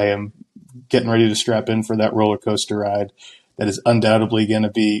 I am getting ready to strap in for that roller coaster ride. That is undoubtedly going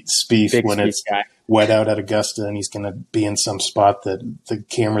to be Spieth when it's wet out at Augusta, and he's going to be in some spot that the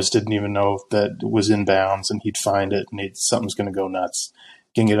cameras didn't even know that was in bounds, and he'd find it, and something's going to go nuts,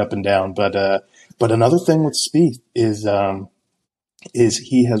 getting it up and down. But another thing with Spieth is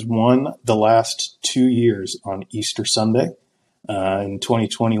he has won the last 2 years on Easter Sunday, in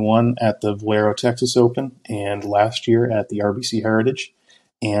 2021 at the Valero Texas Open, and last year at the RBC Heritage,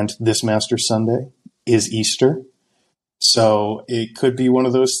 and this Masters Sunday is Easter. So it could be one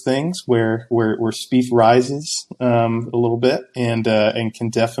of those things where Spieth rises a little bit and can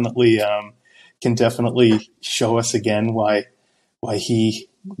definitely show us again why he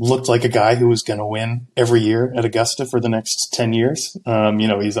looked like a guy who was going to win every year at Augusta for the next 10 years.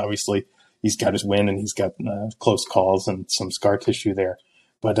 He's got his win and he's got close calls and some scar tissue there,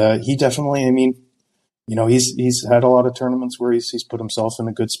 but he definitely, I mean, he's had a lot of tournaments where he's put himself in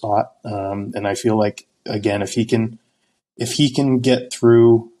a good spot, and I feel like again if he can get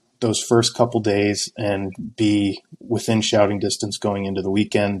through those first couple days and be within shouting distance going into the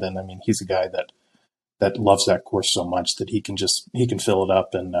weekend, then I mean he's a guy that loves that course so much that he can fill it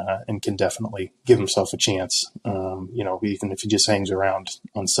up and can definitely give himself a chance. Even if he just hangs around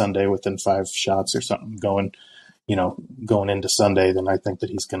on Sunday within 5 shots or something going into Sunday, then I think that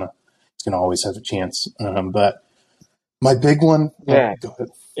he's gonna always have a chance. But my big one, yeah, go ahead.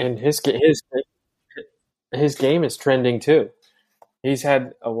 And his game is trending too. He's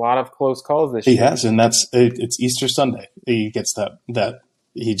had a lot of close calls this year. He has, and it's Easter Sunday. He gets that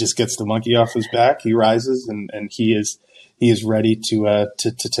he just gets the monkey off his back. He rises, and he is ready to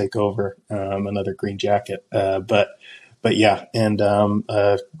take over another green jacket. But yeah, and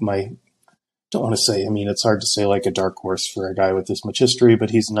my don't want to say. I mean, it's hard to say like a dark horse for a guy with this much history, but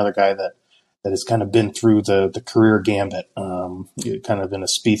he's another guy that has kind of been through the career gambit, kind of in a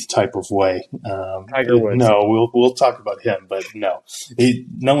Spieth type of way. Tiger Woods. No, we'll talk about him, but no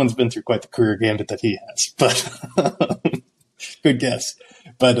one's been through quite the career gambit that he has. But good guess.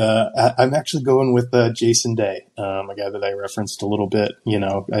 But I'm actually going with Jason Day, a guy that I referenced a little bit.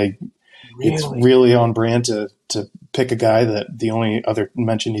 It's really on brand to pick a guy that the only other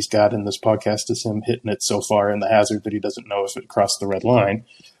mention he's got in this podcast is him hitting it so far in the hazard that he doesn't know if it crossed the red line.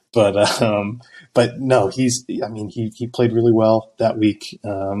 But no, he played really well that week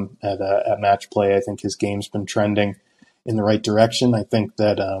at match play. I think his game's been trending in the right direction. I think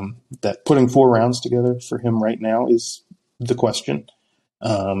that putting 4 rounds together for him right now is the question,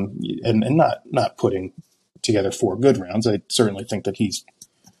 and not putting together 4 good rounds. I certainly think that he's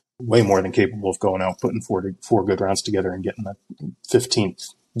way more than capable of going out, putting 4 good rounds together and getting the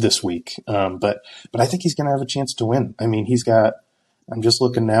 15th this week. But I think he's going to have a chance to win. I mean, I'm just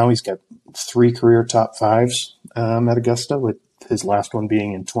looking now, he's got 3 career top 5s at Augusta, with his last one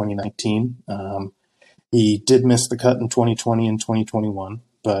being in 2019. He did miss the cut in 2020 and 2021,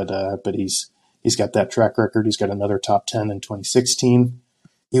 but he's got that track record. He's got another top 10 in 2016.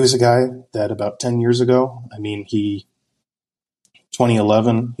 He was a guy that about 10 years ago,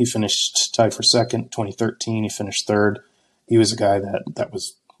 2011, he finished tied for second. 2013, he finished third. He was a guy that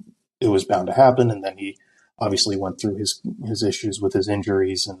was bound to happen, and then he obviously went through his issues with his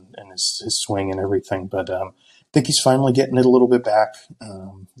injuries and his swing and everything. But I think he's finally getting it a little bit back,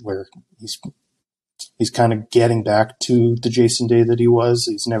 where he's kind of getting back to the Jason Day that he was.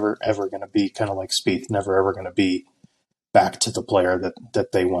 He's never ever going to be kind of like Spieth, never ever going to be back to the player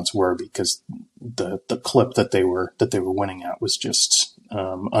that they once were, because the clip that they were winning at was just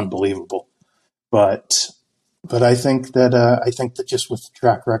unbelievable. But I think that just with the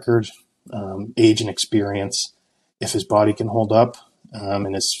track record, age and experience, if his body can hold up, and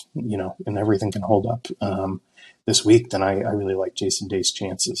and everything can hold up this week, then I really like Jason Day's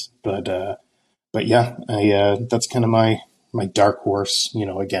chances. But yeah, that's kind of my dark horse.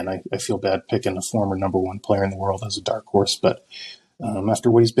 Again, I feel bad picking a former number 1 player in the world as a dark horse, but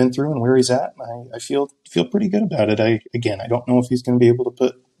after what he's been through and where he's at, I feel pretty good about it. I don't know if he's going to be able to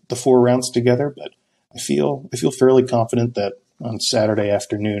put the 4 rounds together, but I feel fairly confident that on Saturday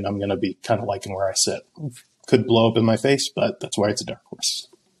afternoon I'm going to be kind of liking where I sit. Could blow up in my face, but that's why it's a dark horse.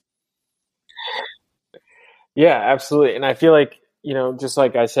 Yeah, absolutely. And I feel like, just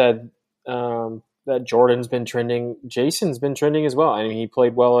like I said, that Jordan's been trending. Jason's been trending as well. I mean, he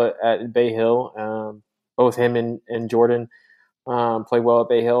played well at Bay Hill. Both him and Jordan played well at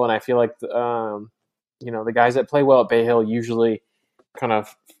Bay Hill. And I feel like, the guys that play well at Bay Hill usually kind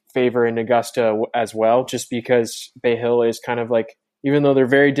of favor in Augusta as well, just because Bay Hill is kind of like, even though they're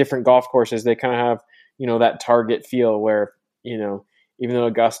very different golf courses, they kind of have, that target feel where, even though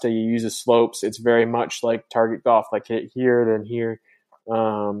Augusta, you use the slopes, it's very much like target golf, like hit here, then here,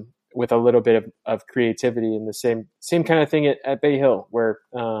 with a little bit of creativity, and the same kind of thing at Bay Hill, where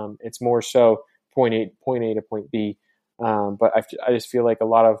it's more so point A to point B. But I just feel like a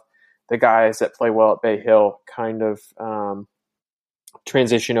lot of the guys that play well at Bay Hill kind of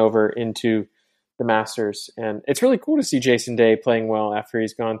transition over into the Masters. And it's really cool to see Jason Day playing well after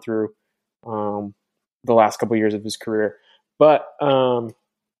he's gone through the last couple of years of his career. But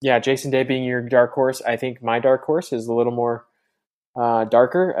yeah, Jason Day being your dark horse, I think my dark horse is a little more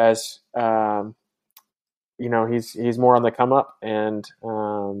darker, as he's more on the come up, and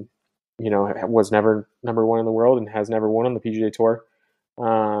was never number 1 in the world and has never won on the PGA Tour,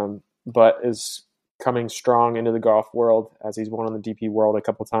 but is coming strong into the golf world, as he's won on the DP World a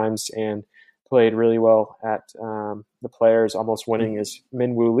couple times and played really well at the Players, almost winning his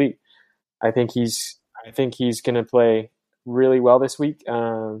Min Woo Lee. I think he's going to play really well this week,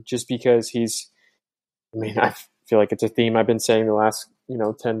 just because I feel like it's a theme I've been saying the last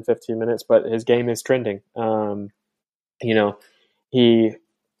 10, 15 minutes, but his game is trending. I'm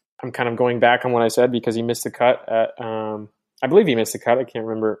kind of going back on what I said, because he missed the cut at I believe he missed the cut, I can't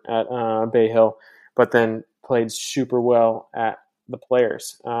remember, at Bay Hill, but then played super well at the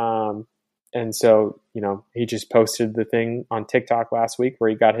Players. And so, he just posted the thing on TikTok last week where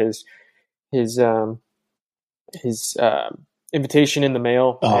he got his invitation in the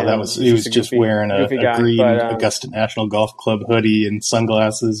mail. Oh, he was just wearing a green Augusta National Golf Club hoodie and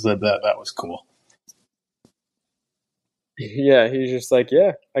sunglasses. That was cool. Yeah, he's just like,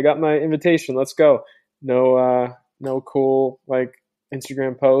 yeah, I got my invitation. Let's go. No cool like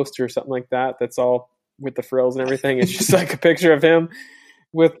Instagram post or something like that. That's all with the frills and everything. It's just like a picture of him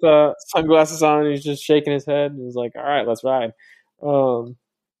with sunglasses on. And he's just shaking his head and he's like, all right, let's ride.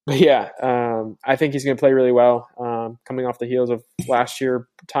 But yeah, I think he's going to play really well. Coming off the heels of last year,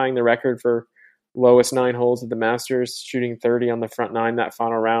 tying the record for lowest 9 holes at the Masters, shooting 30 on the front 9 that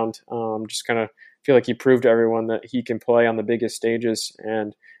final round. Just kind of feel like he proved to everyone that he can play on the biggest stages,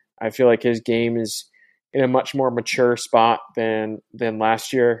 and I feel like his game is in a much more mature spot than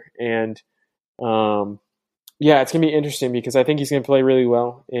last year. And yeah, it's gonna be interesting because I think he's gonna play really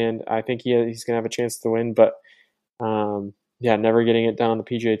well, and I think he's gonna have a chance to win. But yeah, never getting it done on the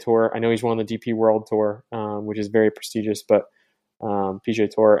PGA Tour. I know he's won the DP World Tour, which is very prestigious, but PGA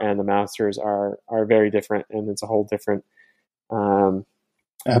Tour and the Masters are very different, and it's a whole different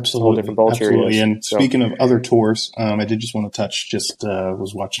Absolutely. ball Absolutely. areas. And speaking of other tours, I did just want to touch,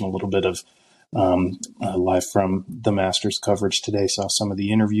 was watching a little bit of live from the Masters coverage today, saw some of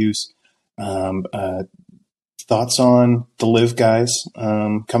the interviews. Thoughts on the Live guys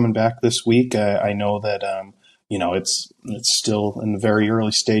coming back this week? I know that, it's still in the very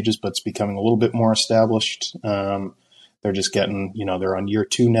early stages, but it's becoming a little bit more established. They're just getting, they're on year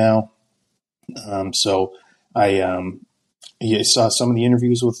 2 now. So I saw some of the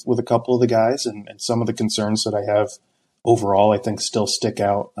interviews with a couple of the guys, and some of the concerns that I have overall, I think, still stick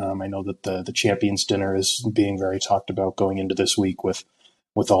out. I know that the Champions Dinner is being very talked about going into this week with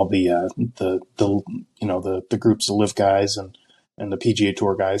all the groups of Live guys and the PGA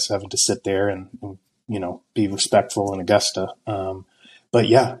Tour guys having to sit there and be respectful in Augusta. But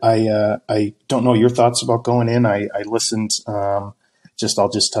yeah, I don't know your thoughts about going in. I listened. I'll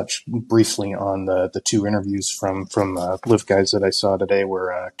just touch briefly on the 2 interviews from Live guys that I saw today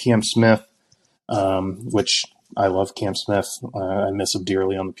were Cam Smith, which I love Cam Smith. I miss him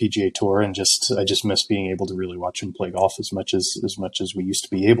dearly on the PGA Tour, and I just miss being able to really watch him play golf as much as we used to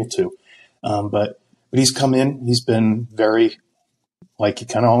be able to. But he's come in. He's been very, like he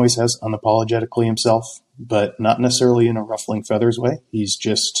kind of always has, unapologetically himself, but not necessarily in a ruffling feathers way. He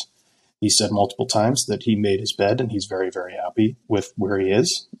said multiple times that he made his bed and he's very, very happy with where he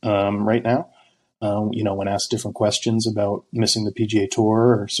is right now. When asked different questions about missing the PGA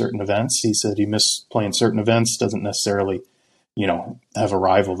Tour or certain events, he said he missed playing certain events, doesn't necessarily, have a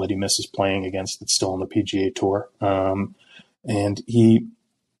rival that he misses playing against that's still on the PGA Tour. And he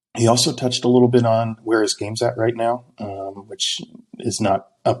also touched a little bit on where his game's at right now, which is not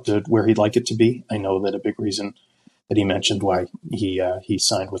up to where he'd like it to be. I know that a big reason that he mentioned why he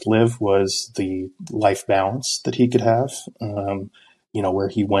signed with Liv was the life balance that he could have. Where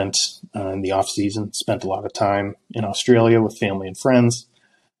he went in the off season, spent a lot of time in Australia with family and friends,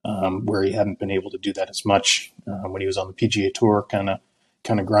 where he hadn't been able to do that as much when he was on the PGA Tour, kind of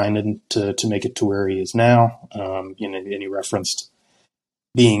grinding to make it to where he is now. And he referenced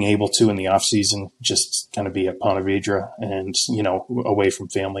being able to in the off season just kind of be at Ponte Vedra and away from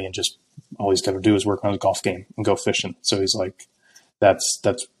family, and just all he's got to do is work on his golf game and go fishing. So he's like, that's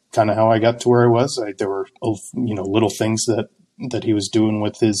kind of how I got to where I was. There were little things that he was doing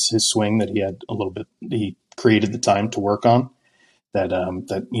with his swing that he created the time to work on that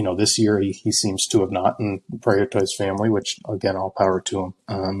this year he seems to have not, and prioritized family, which again, all power to him,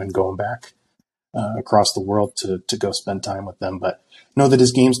 and going back across the world to go spend time with them. But know that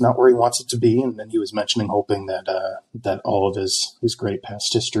his game's not where he wants it to be. And then he was mentioning hoping that all of his great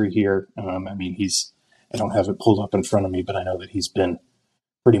past history here, I don't have it pulled up in front of me, but I know that he's been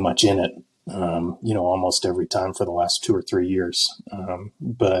pretty much in it, almost every time for the last 2 or 3 years.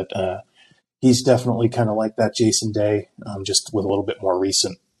 But he's definitely kind of like that Jason Day, just with a little bit more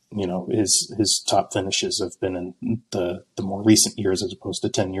recent, his top finishes have been in the more recent years as opposed to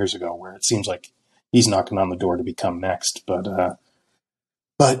 10 years ago, where it seems like he's knocking on the door to become next. But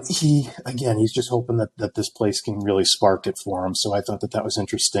he's just hoping that this place can really spark it for him. So I thought that was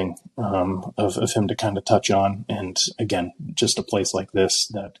interesting of him to kind of touch on. And again, just a place like this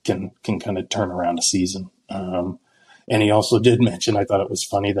that can kind of turn around a season. And he also did mention, I thought it was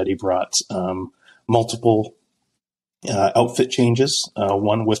funny that he brought multiple outfit changes,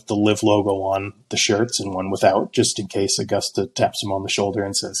 one with the Live logo on the shirts and one without, just in case Augusta taps him on the shoulder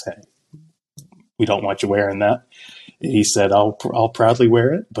and says, "Hey, we don't want you wearing that." He said, I'll proudly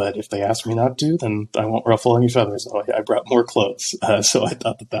wear it, but if they ask me not to, then I won't ruffle any feathers. So I brought more clothes. So I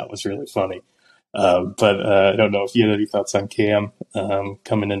thought that was really funny. But I don't know if you had any thoughts on Cam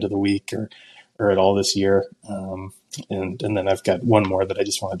coming into the week or at all this year. And then I've got one more that I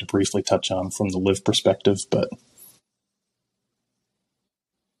just wanted to briefly touch on from the Live perspective. But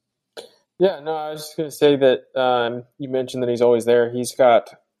Yeah, no, I was just going to say that you mentioned that he's always there. He's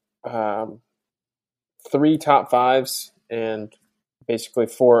got 3 top 5s and basically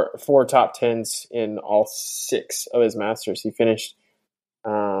four top 10s in all 6 of his Masters. He finished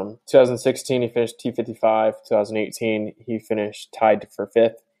 2016, he finished T55. 2018, he finished tied for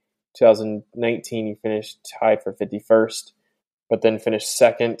 5th. 2019, he finished tied for 51st, but then finished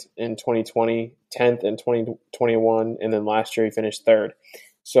 2nd in 2020, 10th in 2021, and then last year he finished 3rd.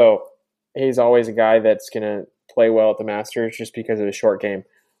 So he's always a guy that's going to play well at the Masters just because of his short game.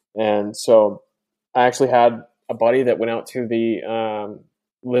 And so I actually had a buddy that went out to the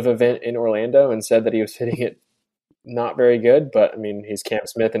live event in Orlando and said that he was hitting it not very good, but I mean, he's Cam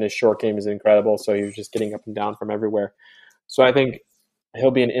Smith and his short game is incredible. So he was just getting up and down from everywhere. So I think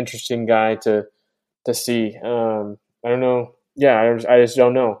he'll be an interesting guy to see. I don't know. Yeah, I just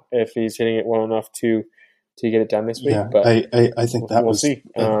don't know if he's hitting it well enough to get it done this week. Yeah, but I think that we'll was see.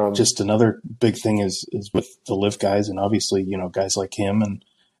 Just another big thing is with the live guys, and obviously guys like him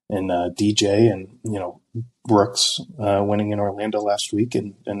and DJ and Brooks winning in Orlando last week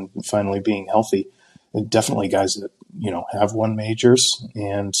and finally being healthy. And definitely guys that have won majors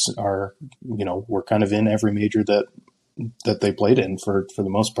and are we're kind of in every major that they played in for the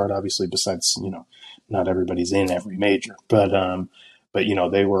most part. Obviously, besides not everybody's in every major, but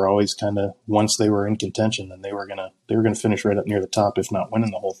they were always kind of, once they were in contention, then they were gonna finish right up near the top, if not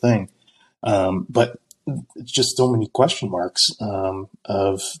winning the whole thing. But it's just so many question marks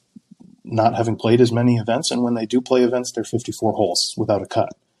of not having played as many events, and when they do play events, they're 54 holes without a cut.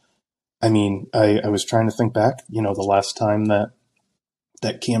 I mean, I was trying to think back, the last time that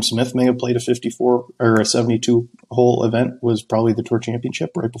Cam Smith may have played a 54 or a 72 hole event was probably the Tour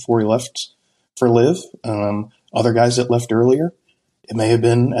Championship right before he left for live. Other guys that left earlier, it may have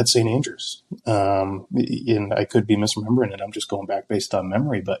been at St. Andrews. And I could be misremembering it. I'm just going back based on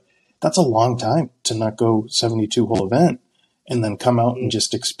memory, but that's a long time to not go 72 hole event and then come out and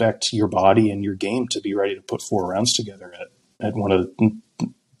just expect your body and your game to be ready to put 4 rounds together at one of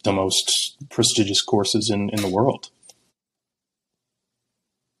the most prestigious courses in the world.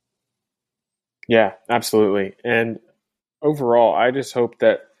 Yeah, absolutely. And overall, I just hope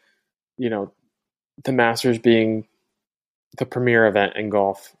that, the Masters being the premier event in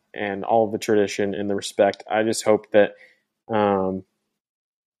golf and all of the tradition and the respect, I just hope that all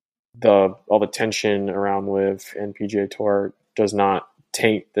the tension around live and PGA Tour does not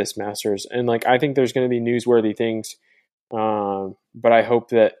taint this Masters. And I think there's going to be newsworthy things, but I hope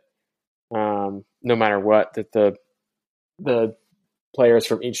that no matter what, that the players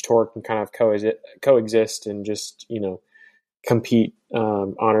from each tour can kind of coexist and just compete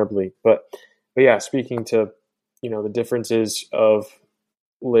honorably. But yeah, speaking to the differences of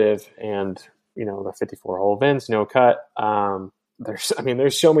live and the 54 hole events, no cut.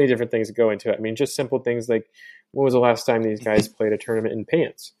 There's so many different things that go into it. I mean, just simple things like, when was the last time these guys played a tournament in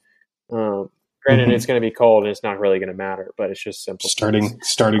pants? Granted, it's going to be cold and it's not really going to matter, but it's just simple.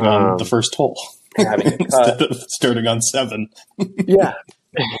 Starting on the first hole. Instead of starting on 7. Yeah.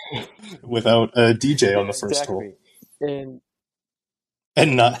 Without a DJ on the first hole.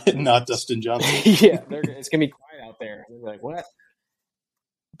 And not Dustin Johnson. Yeah, it's going to be quiet out there. They're like, what?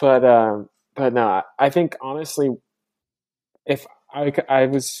 But no, I think honestly, if I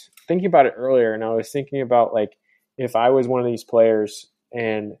was thinking about it earlier, and I was thinking about if I was one of these players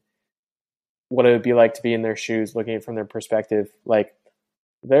and what it would be like to be in their shoes, looking at it from their perspective,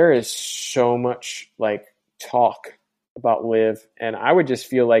 there is so much talk about live, and I would just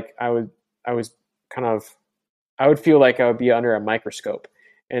feel like I would feel like I would be under a microscope.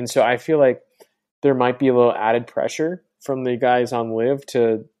 And so I feel like there might be a little added pressure from the guys on live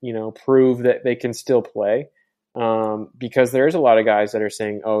to, prove that they can still play. Because there's a lot of guys that are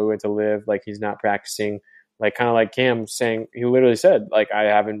saying, oh, we went to live, he's not practicing, kind of like Cam saying, he literally said, I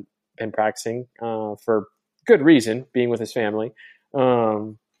haven't been practicing for good reason, being with his family.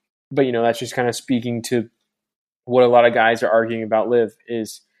 But that's just kind of speaking to what a lot of guys are arguing about live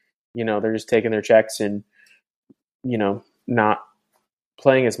is, they're just taking their checks and, not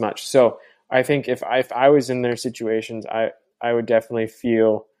playing as much. So I think if I was in their situations, I would definitely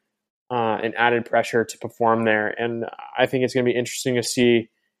feel an added pressure to perform there. And I think it's going to be interesting to see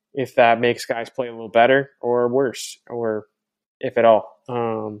if that makes guys play a little better or worse, or if at all.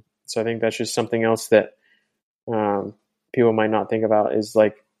 So I think that's just something else that people might not think about is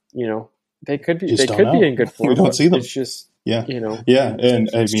they could be in good form. We don't see them. It's just and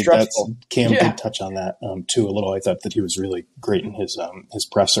I mean that's Cam did touch on that too a little. I thought that he was really great in his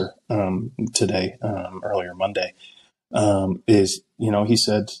presser today, earlier Monday. He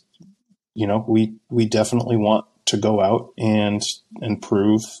said, we definitely want to go out and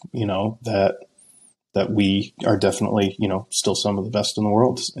prove, that we are definitely, still some of the best in the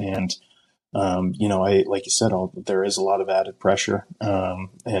world. And, like you said, there is a lot of added pressure. And,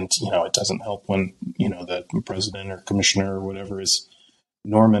 it doesn't help when, the president or commissioner or whatever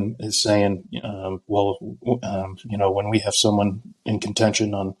Norman is saying, when we have someone in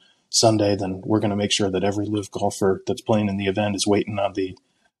contention on Sunday, then we're going to make sure that every live golfer that's playing in the event is waiting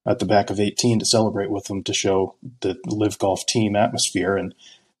at the back of 18 to celebrate with them to show the live golf team atmosphere. And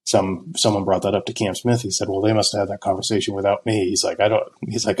someone brought that up to Cam Smith. He said, well, they must have that conversation without me. He's like, I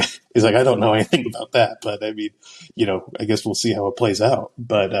don't know anything about that, but I mean, I guess we'll see how it plays out.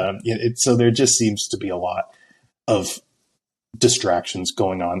 But, so there just seems to be a lot of distractions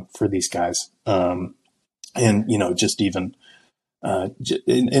going on for these guys. Just even,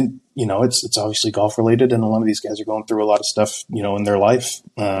 it's obviously golf related, and a lot of these guys are going through a lot of stuff, in their life,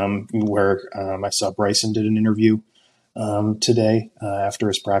 where I saw Bryson did an interview today after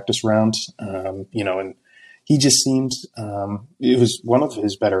his practice round, and he just seemed, it was one of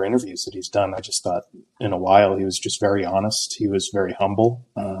his better interviews that he's done. I just thought in a while he was just very honest. He was very humble,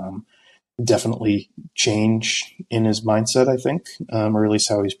 definitely change in his mindset, I think, or at least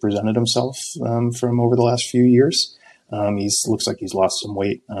how he's presented himself from over the last few years. Looks like he's lost some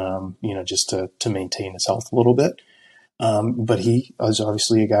weight, just to maintain his health a little bit. But he was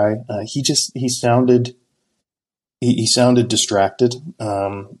obviously a guy, he sounded distracted.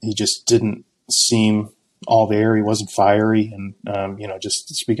 He just didn't seem all there. He wasn't fiery. And,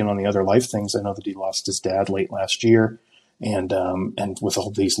 just speaking on the other life things, I know that he lost his dad late last year. And with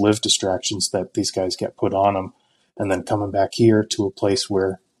all these live distractions that these guys get put on him, and then coming back here to a place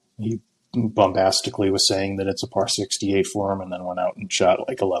where he bombastically was saying that it's a par 68 for him, and then went out and shot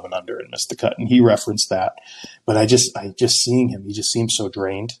like 11 under and missed the cut. And he referenced that, but I just seeing him, he just seems so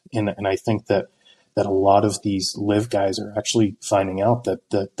drained. And I think that a lot of these live guys are actually finding out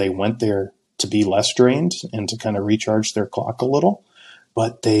that they went there to be less drained and to kind of recharge their clock a little,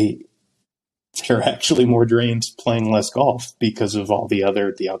 but they're actually more drained playing less golf because of all the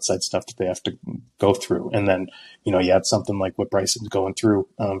outside stuff that they have to go through. And then, you had something like what Bryson's going through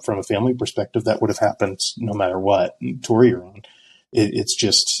from a family perspective that would have happened no matter what tour you're on.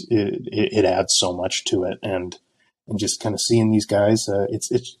 It adds so much to it. And just kind of seeing these guys,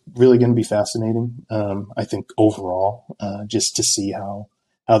 it's really going to be fascinating. I think overall, just to see how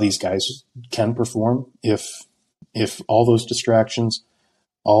these guys can perform if all those distractions,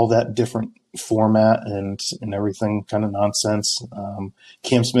 all that different format and everything kind of nonsense.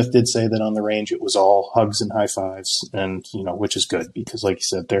 Cam Smith did say that on the range it was all hugs and high fives, and which is good, because like you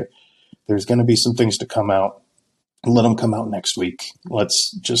said, there's going to be some things to come out. Let them come out next week.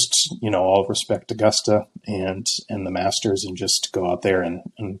 Let's just all respect Augusta and the Masters, and just go out there and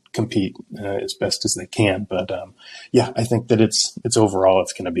compete as best as they can. But I think that it's overall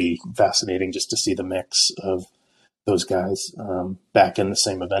it's going to be fascinating just to see the mix of those guys back in the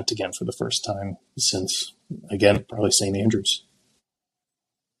same event again for the first time since, again, probably St. Andrews.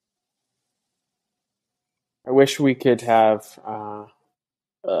 I wish we could have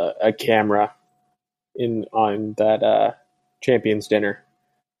a camera on that Champions Dinner,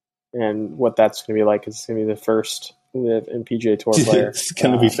 and what that's going to be like. It's going to be the first live in PGA Tour player. It's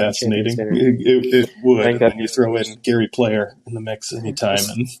going to be fascinating. It would. And then you throw in Gary Player in the mix anytime,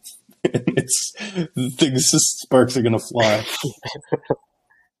 and sparks are going to fly.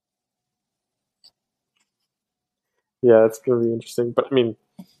 Yeah, it's going to be interesting. But I mean,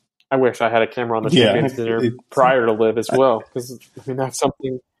 I wish I had a camera on the Champions Dinner prior to live as well, because that's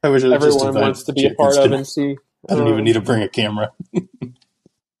something everyone wants to be a part of and see. I don't even need to bring a camera.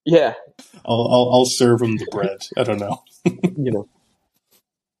 Yeah, I'll serve them the bread. I don't know.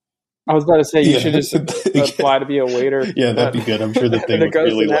 I was about to say you should just apply to be a waiter. Yeah, that'd be good. I'm sure that they would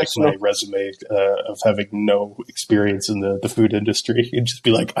really like my resume of having no experience in the food industry. You'd just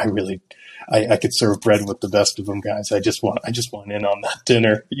be like, I could serve bread with the best of them, guys. I just want in on that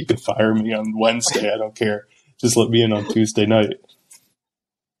dinner. You can fire me on Wednesday. I don't care. Just let me in on Tuesday night.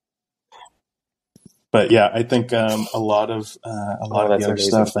 But yeah, I think a lot of the other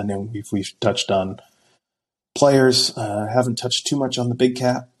stuff. I know we've touched on players. Haven't touched too much on the big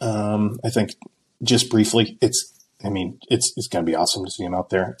cat. I think just briefly, it's going to be awesome to see him out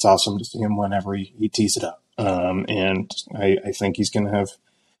there. It's awesome to see him whenever he tees it up. And I think he's going to have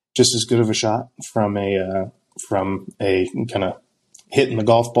just as good of a shot from a kind of hitting the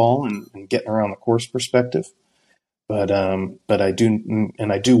golf ball and getting around the course perspective. But I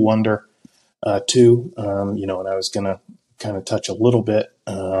do wonder too. And I was going to kind of touch a little bit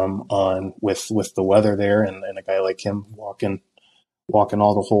on with the weather there, and a guy like him walking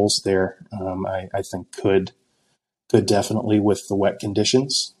all the holes there, I think could could definitely, with the wet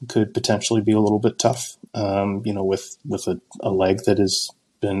conditions, could potentially be a little bit tough. With a leg that has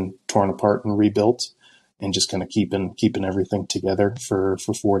been torn apart and rebuilt, and just kind of keeping everything together for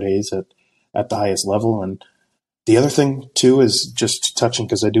 4 days at the highest level. And the other thing too is just touching,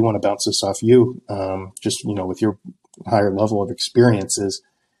 because I do want to bounce this off you, with your higher level of experience is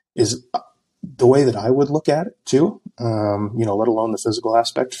the way that I would look at it too. Let alone the physical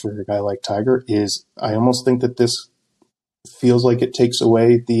aspect for a guy like Tiger, is I almost think that this feels like it takes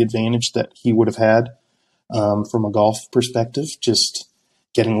away the advantage that he would have had from a golf perspective, just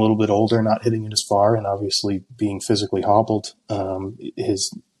getting a little bit older, not hitting it as far, and obviously being physically hobbled.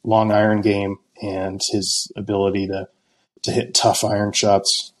 His long iron game and his ability to hit tough iron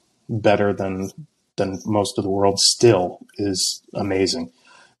shots better than most of the world still is amazing.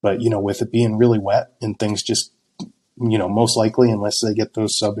 But, with it being really wet and things just, most likely, unless they get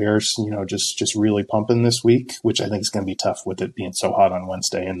those sub airs, just really pumping this week, which I think is going to be tough with it being so hot on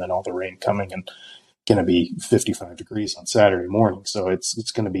Wednesday and then all the rain coming, and going to be 55 degrees on Saturday morning. So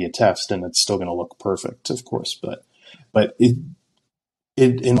it's going to be a test, and it's still going to look perfect, of course. But in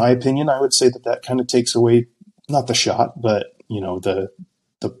my opinion, I would say that kind of takes away, not the shot, but, the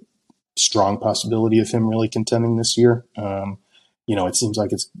strong possibility of him really contending this year. It seems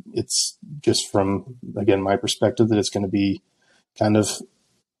like it's just from, again, my perspective, that it's going to be kind of,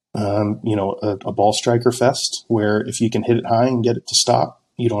 a ball striker fest, where if you can hit it high and get it to stop,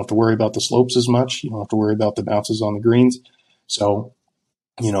 you don't have to worry about the slopes as much. You don't have to worry about the bounces on the greens. So,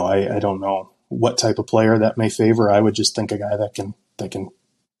 I don't know what type of player that may favor. I would just think a guy that can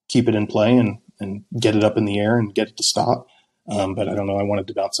keep it in play and get it up in the air and get it to stop. But I don't know. I wanted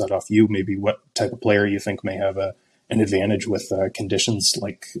to bounce that off you. Maybe what type of player you think may have an advantage with conditions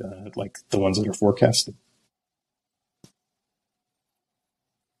like the ones that are forecasted.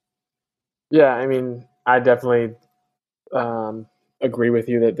 Yeah, I mean, I definitely agree with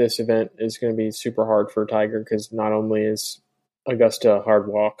you that this event is going to be super hard for Tiger, because not only is Augusta a hard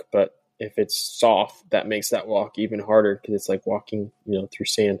walk, but if it's soft, that makes that walk even harder, because it's like walking, through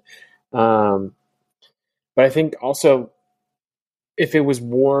sand. But I think also, if it was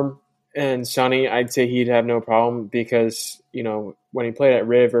warm and sunny, I'd say he'd have no problem, because, when he played at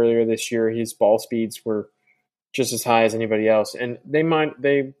Riv earlier this year, his ball speeds were just as high as anybody else. And they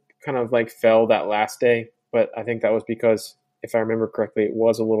kind of like fell that last day, but I think that was because, if I remember correctly, it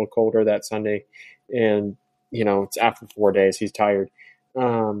was a little colder that Sunday, and, it's after 4 days, he's tired.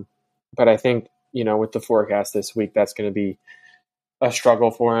 But I think, with the forecast this week, that's going to be a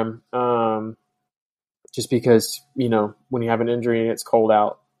struggle for him. Just because, when you have an injury and it's cold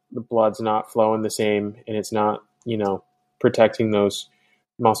out, the blood's not flowing the same, and it's not, protecting those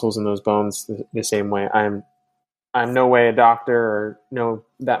muscles and those bones the same way. I'm no way a doctor or know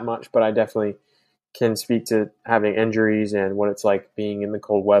that much, but I definitely can speak to having injuries and what it's like being in the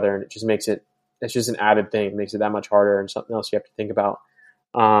cold weather. And it just makes it's just an added thing. It makes it that much harder, and something else you have to think about.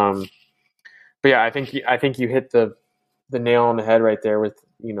 But yeah, I think you hit the nail on the head right there with,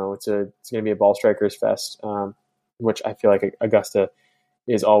 it's going to be a ball strikers fest, which I feel like Augusta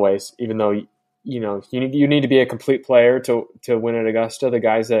is always, even though, you need to be a complete player to win at Augusta. The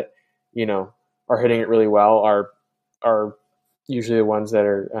guys that, are hitting it really well are usually the ones that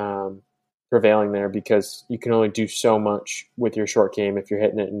are prevailing there, because you can only do so much with your short game if you're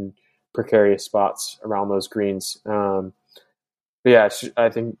hitting it in precarious spots around those greens. But yeah, I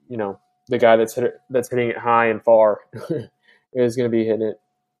think, the guy that's hitting it high and far is going to be hitting it,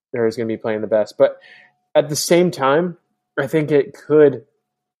 or is going to be playing the best. But at the same time, I think it could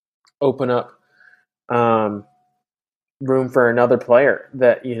open up room for another player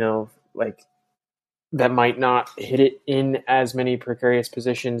that, that might not hit it in as many precarious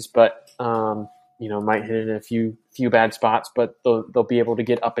positions, but might hit it in a few bad spots, but they'll be able to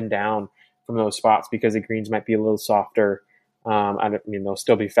get up and down from those spots, because the greens might be a little softer. They'll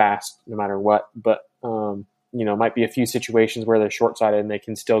still be fast no matter what, but might be a few situations where they're short-sided and they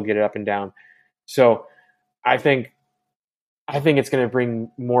can still get it up and down. So I think it's going to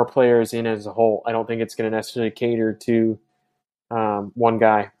bring more players in as a whole. I don't think it's going to necessarily cater to one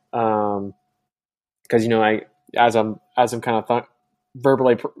guy, because as I'm kind of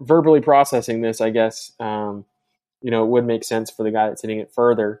verbally processing this, I guess it would make sense for the guy that's hitting it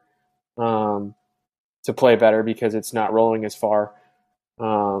further to play better, because it's not rolling as far.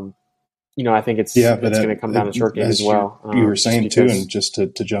 I think it's going to come down to short game as well. You were saying too, and just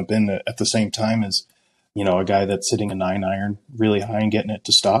to jump in, at the same time, is A guy that's hitting a 9-iron really high and getting it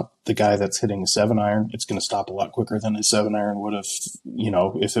to stop. The guy that's hitting a 7-iron, it's going to stop a lot quicker than a 7-iron would have,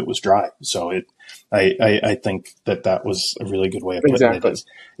 if it was dry. So I think that was a really good way of putting Exactly. it.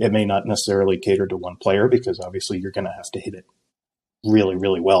 It may not necessarily cater to one player because obviously you're going to have to hit it really,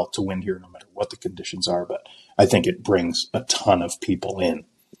 really well to win here, no matter what the conditions are. But I think it brings a ton of people in.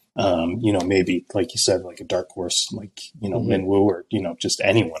 Maybe like you said, like a dark horse, like, Minwoo or, just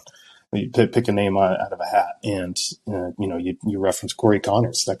anyone. You pick a name out of a hat, and you reference Corey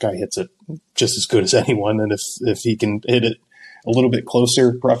Connors. That guy hits it just as good as anyone, and if he can hit it a little bit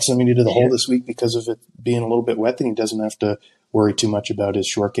closer proximity to the hole this week because of it being a little bit wet, then he doesn't have to worry too much about his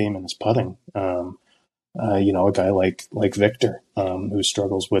short game and his putting. A guy like Victor, who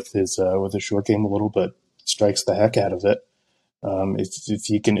struggles with his short game a little, but strikes the heck out of it. If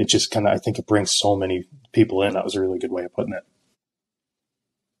you can, it just kind of, I think it brings so many people in. That was a really good way of putting it.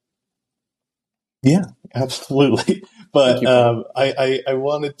 Yeah, absolutely. But I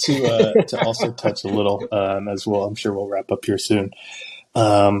wanted to also touch a little as well. I'm sure we'll wrap up here soon.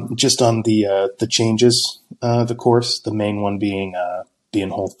 Just on the changes, the course, the main one being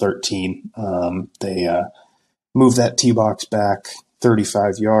hole 13. They moved that tee box back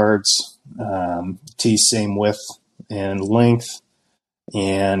 35 yards. Tee same width and length,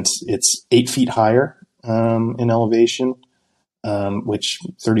 and it's 8 feet higher in elevation. Which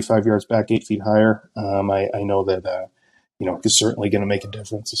 35 yards back, 8 feet higher. I know that, is certainly going to make a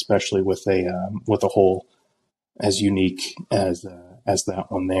difference, especially with a hole as unique as that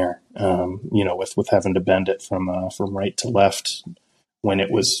one there. With having to bend it from right to left when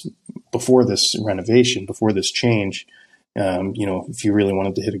it was before this renovation, before this change. If you really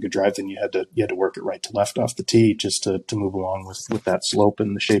wanted to hit a good drive, then you had to work it right to left off the tee just to move along with that slope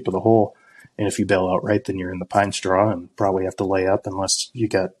and the shape of the hole. And if you bail out right, then you're in the pine straw and probably have to lay up unless you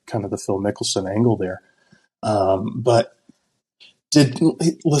got kind of the Phil Mickelson angle there. But did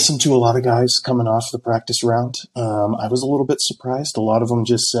listen to a lot of guys coming off the practice round. I was a little bit surprised. A lot of them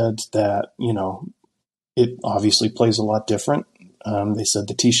just said that, it obviously plays a lot different. They said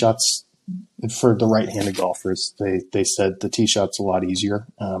the tee shots for the right-handed golfers, they said the tee shot's a lot easier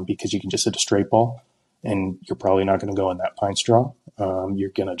because you can just hit a straight ball and you're probably not going to go in that pine straw. You're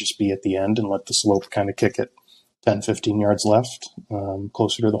going to just be at the end and let the slope kind of kick it 10, 15 yards left,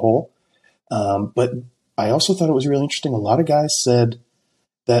 closer to the hole. But I also thought it was really interesting. A lot of guys said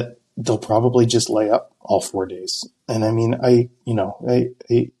that they'll probably just lay up all 4 days. And I mean, I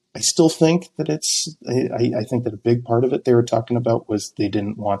still think that I think that a big part of it they were talking about was they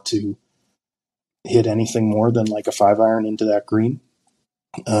didn't want to hit anything more than like a 5-iron into that green.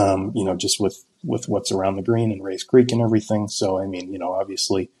 Just with what's around the green and Race Creek and everything. So, I mean,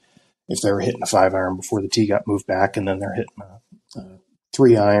 obviously if they were hitting a 5-iron before the tee got moved back and then they're hitting a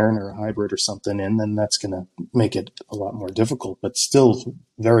 3-iron or a hybrid or something in, then that's going to make it a lot more difficult, but still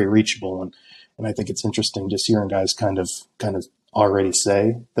very reachable. And I think it's interesting just hearing guys kind of already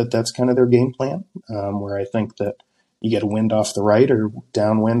say that that's kind of their game plan, where I think that you get a wind off the right or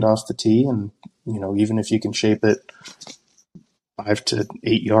downwind off the tee. And, even if you can shape it 5 to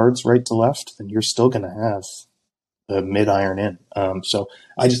 8 yards right to left, then you're still going to have a mid-iron in. So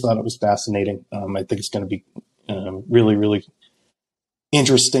I just thought it was fascinating. I think it's going to be really, really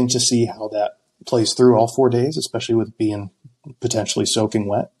interesting to see how that plays through all 4 days, especially with being potentially soaking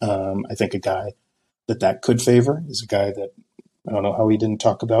wet. I think a guy that could favor is a guy that I don't know how he didn't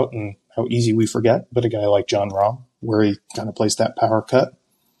talk about and how easy we forget, but a guy like John Rahm, where he kind of plays that power cut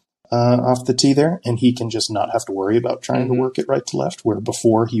off the tee there, and he can just not have to worry about trying to work it right to left, where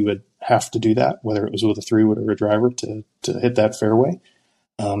before he would have to do that, whether it was with a 3-wood or a driver to hit that fairway.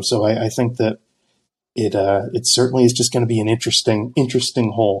 So I think that it certainly is just going to be an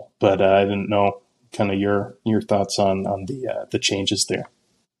interesting hole, but I didn't know kind of your thoughts on the changes there.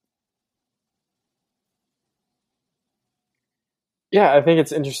 Yeah, I think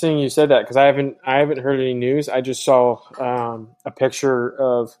it's interesting you said that because I haven't heard any news. I just saw a picture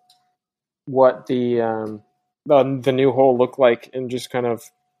of what the new hole looked like, and just kind of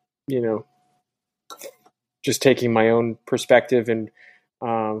just taking my own perspective and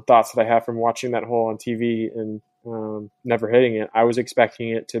thoughts that I have from watching that hole on TV and never hitting it. I was expecting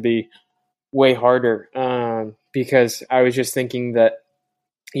it to be way harder because I was just thinking that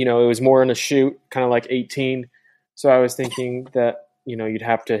it was more in a shoot, kind of like 18. So I was thinking that you'd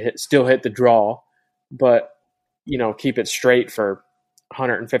have to still hit the draw, but keep it straight for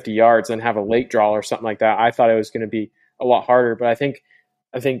 150 yards and have a late draw or something like that. I thought it was going to be a lot harder, but I think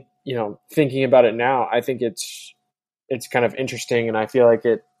thinking about it now, I think it's kind of interesting, and I feel like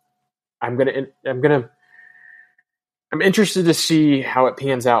I'm gonna I'm interested to see how it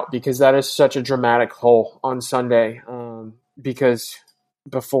pans out, because that is such a dramatic hole on Sunday. Because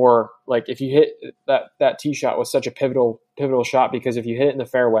before, like, if you hit that tee shot was such a pivotal shot, because if you hit it in the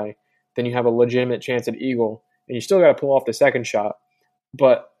fairway, then you have a legitimate chance at eagle, and you still got to pull off the second shot.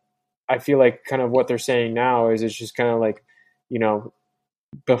 But I feel like kind of what they're saying now is it's just kind of like,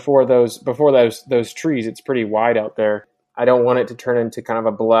 before those trees, it's pretty wide out there. I don't want it to turn into kind of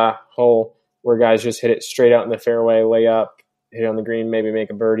a blah hole where guys just hit it straight out in the fairway, lay up, hit it on the green, maybe make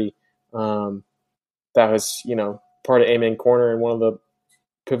a birdie. That was, part of Amen Corner and one of the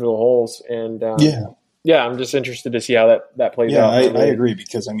pivotal holes. And I'm just interested to see how that plays out. I agree,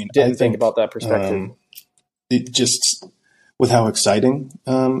 because I think about that perspective. It just, with how exciting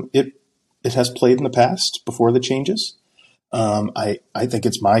it has played in the past before the changes. I think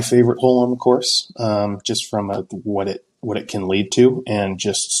it's my favorite hole on the course, just from what it can lead to, and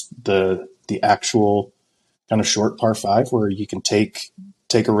just the actual kind of short par 5 where you can take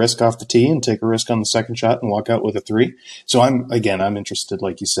a risk off the tee and take a risk on the second shot and walk out with a 3. So I'm interested,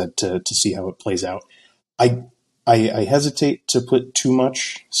 like you said, to see how it plays out. I hesitate to put too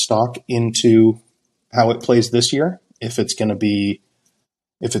much stock into how it plays this year. If it's going to be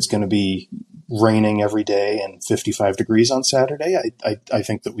raining every day and 55 degrees on Saturday, I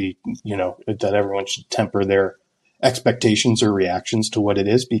think that that everyone should temper their expectations or reactions to what it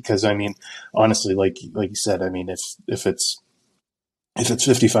is, because honestly, like you said, if it's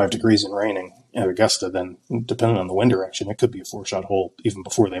 55 degrees and raining at Augusta, then depending on the wind direction, it could be a 4-shot hole even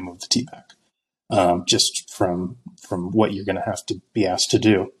before they move the tee back. Just from what you're going to have to be asked to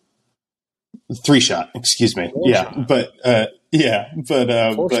do. 3-shot, excuse me. But I just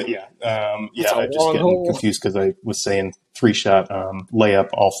getting confused because I was saying 3-shot layup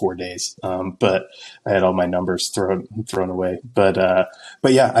all 4 days. But I had all my numbers thrown away.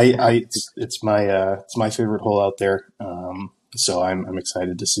 It's my favorite hole out there. So I'm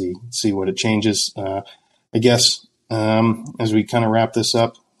excited to see what it changes. I guess as we kind of wrap this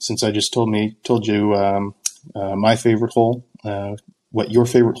up, since I just told you my favorite hole, what your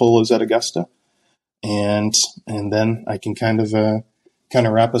favorite hole is at Augusta, and then I can kind of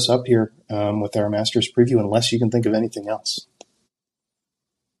wrap us up here with our Masters preview, unless you can think of anything else.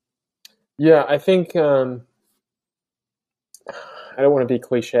 Yeah, I think I don't want to be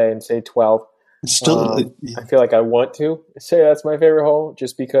cliche and say 12. Still, I feel like I want to say that's my favorite hole,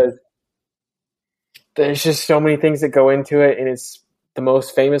 just because there's just so many things that go into it, and it's the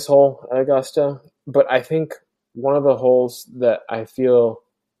most famous hole at Augusta. But I think one of the holes that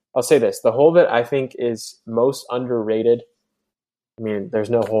I'll say this, the hole that I think is most underrated, there's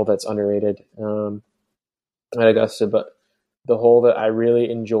no hole that's underrated at Augusta, but the hole that I really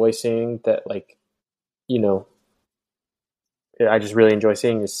enjoy seeing that, I just really enjoy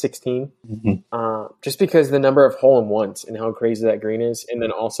seeing is 16. Mm-hmm. Just because the number of hole-in-ones and how crazy that green is. And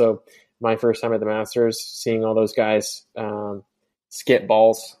then also my first time at the Masters, seeing all those guys skip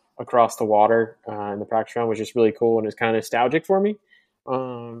balls across the water in the practice round was just really cool, and it's kind of nostalgic for me.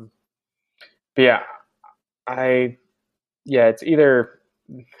 It's either,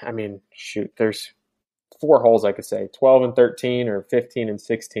 there's 4 holes I could say, 12 and 13 or 15 and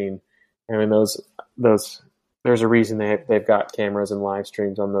 16. Those there's a reason they've got cameras and live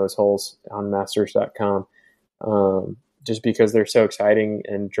streams on those holes on masters.com, just because they're so exciting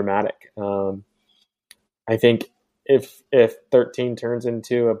and dramatic. I think if 13 turns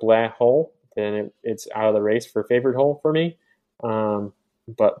into a blah hole, then it's out of the race for favorite hole for me.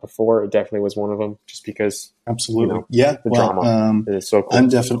 But before, it definitely was one of them, just because. Absolutely. The drama is so cool. I'm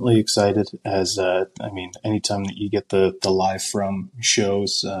definitely excited, as anytime that you get the live from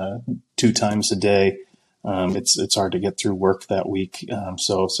shows 2 times a day, it's hard to get through work that week.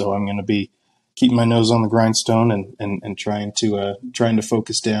 So I'm going to be keeping my nose on the grindstone and trying to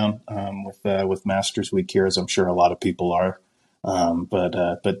focus down with Masters Week here, as I'm sure a lot of people are.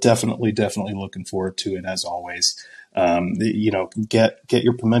 But definitely looking forward to it, as always. Get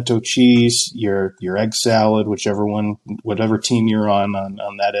your pimento cheese, your egg salad, whatever team you're on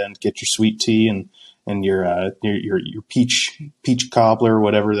that end. Get your sweet tea and your peach cobbler,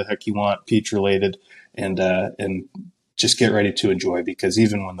 whatever the heck you want, peach related, and just get ready to enjoy, because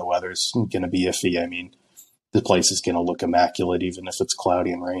even when the weather's going to be iffy, the place is going to look immaculate, even if it's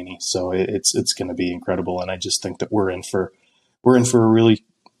cloudy and rainy. So it's going to be incredible, and I just think that we're in for a really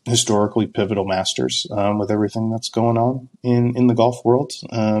historically pivotal Masters with everything that's going on in the golf world,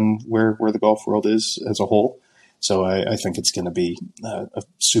 where the golf world is as a whole. So I think it's going to be a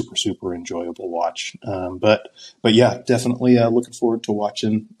super, super enjoyable watch. But yeah, definitely looking forward to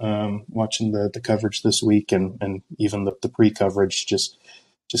watching the coverage this week, and even the pre-coverage, just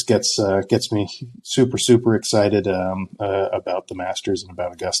just gets me super excited about the Masters and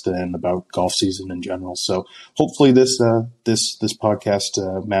about Augusta and about golf season in general. So hopefully this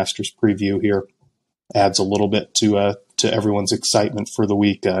podcast Masters preview here adds a little bit to everyone's excitement for the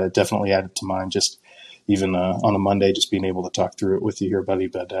week. Definitely added to mine, just even on a Monday, just being able to talk through it with you here, buddy.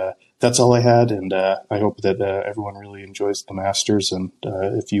 But that's all I had, and I hope that everyone really enjoys the Masters. And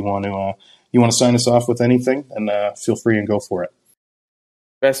if you want to sign us off with anything, then feel free and go for it.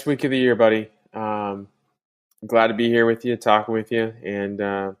 Best week of the year, buddy. Glad to be here with you, talking with you,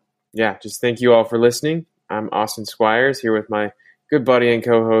 and just thank you all for listening. I'm Austin Squires here with my good buddy and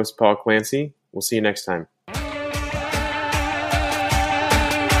co-host Paul Clancy. We'll see you next time.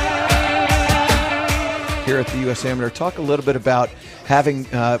 Here at the U.S. Amateur, talk a little bit about having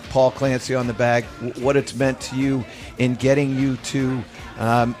Paul Clancy on the bag, what it's meant to you in getting you to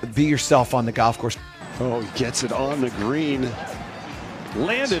be yourself on the golf course. Oh, he gets it on the green.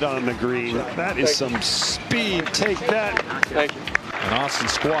 Landed on the green. That is some speed. Take that. Thank you. And Austin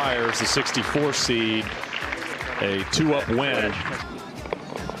Squires, the 64 seed, a 2-up win.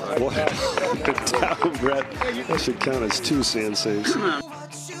 What a down breath. That should count as 2 sand saves. So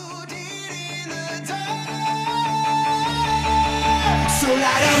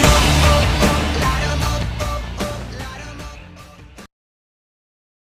light 'em up.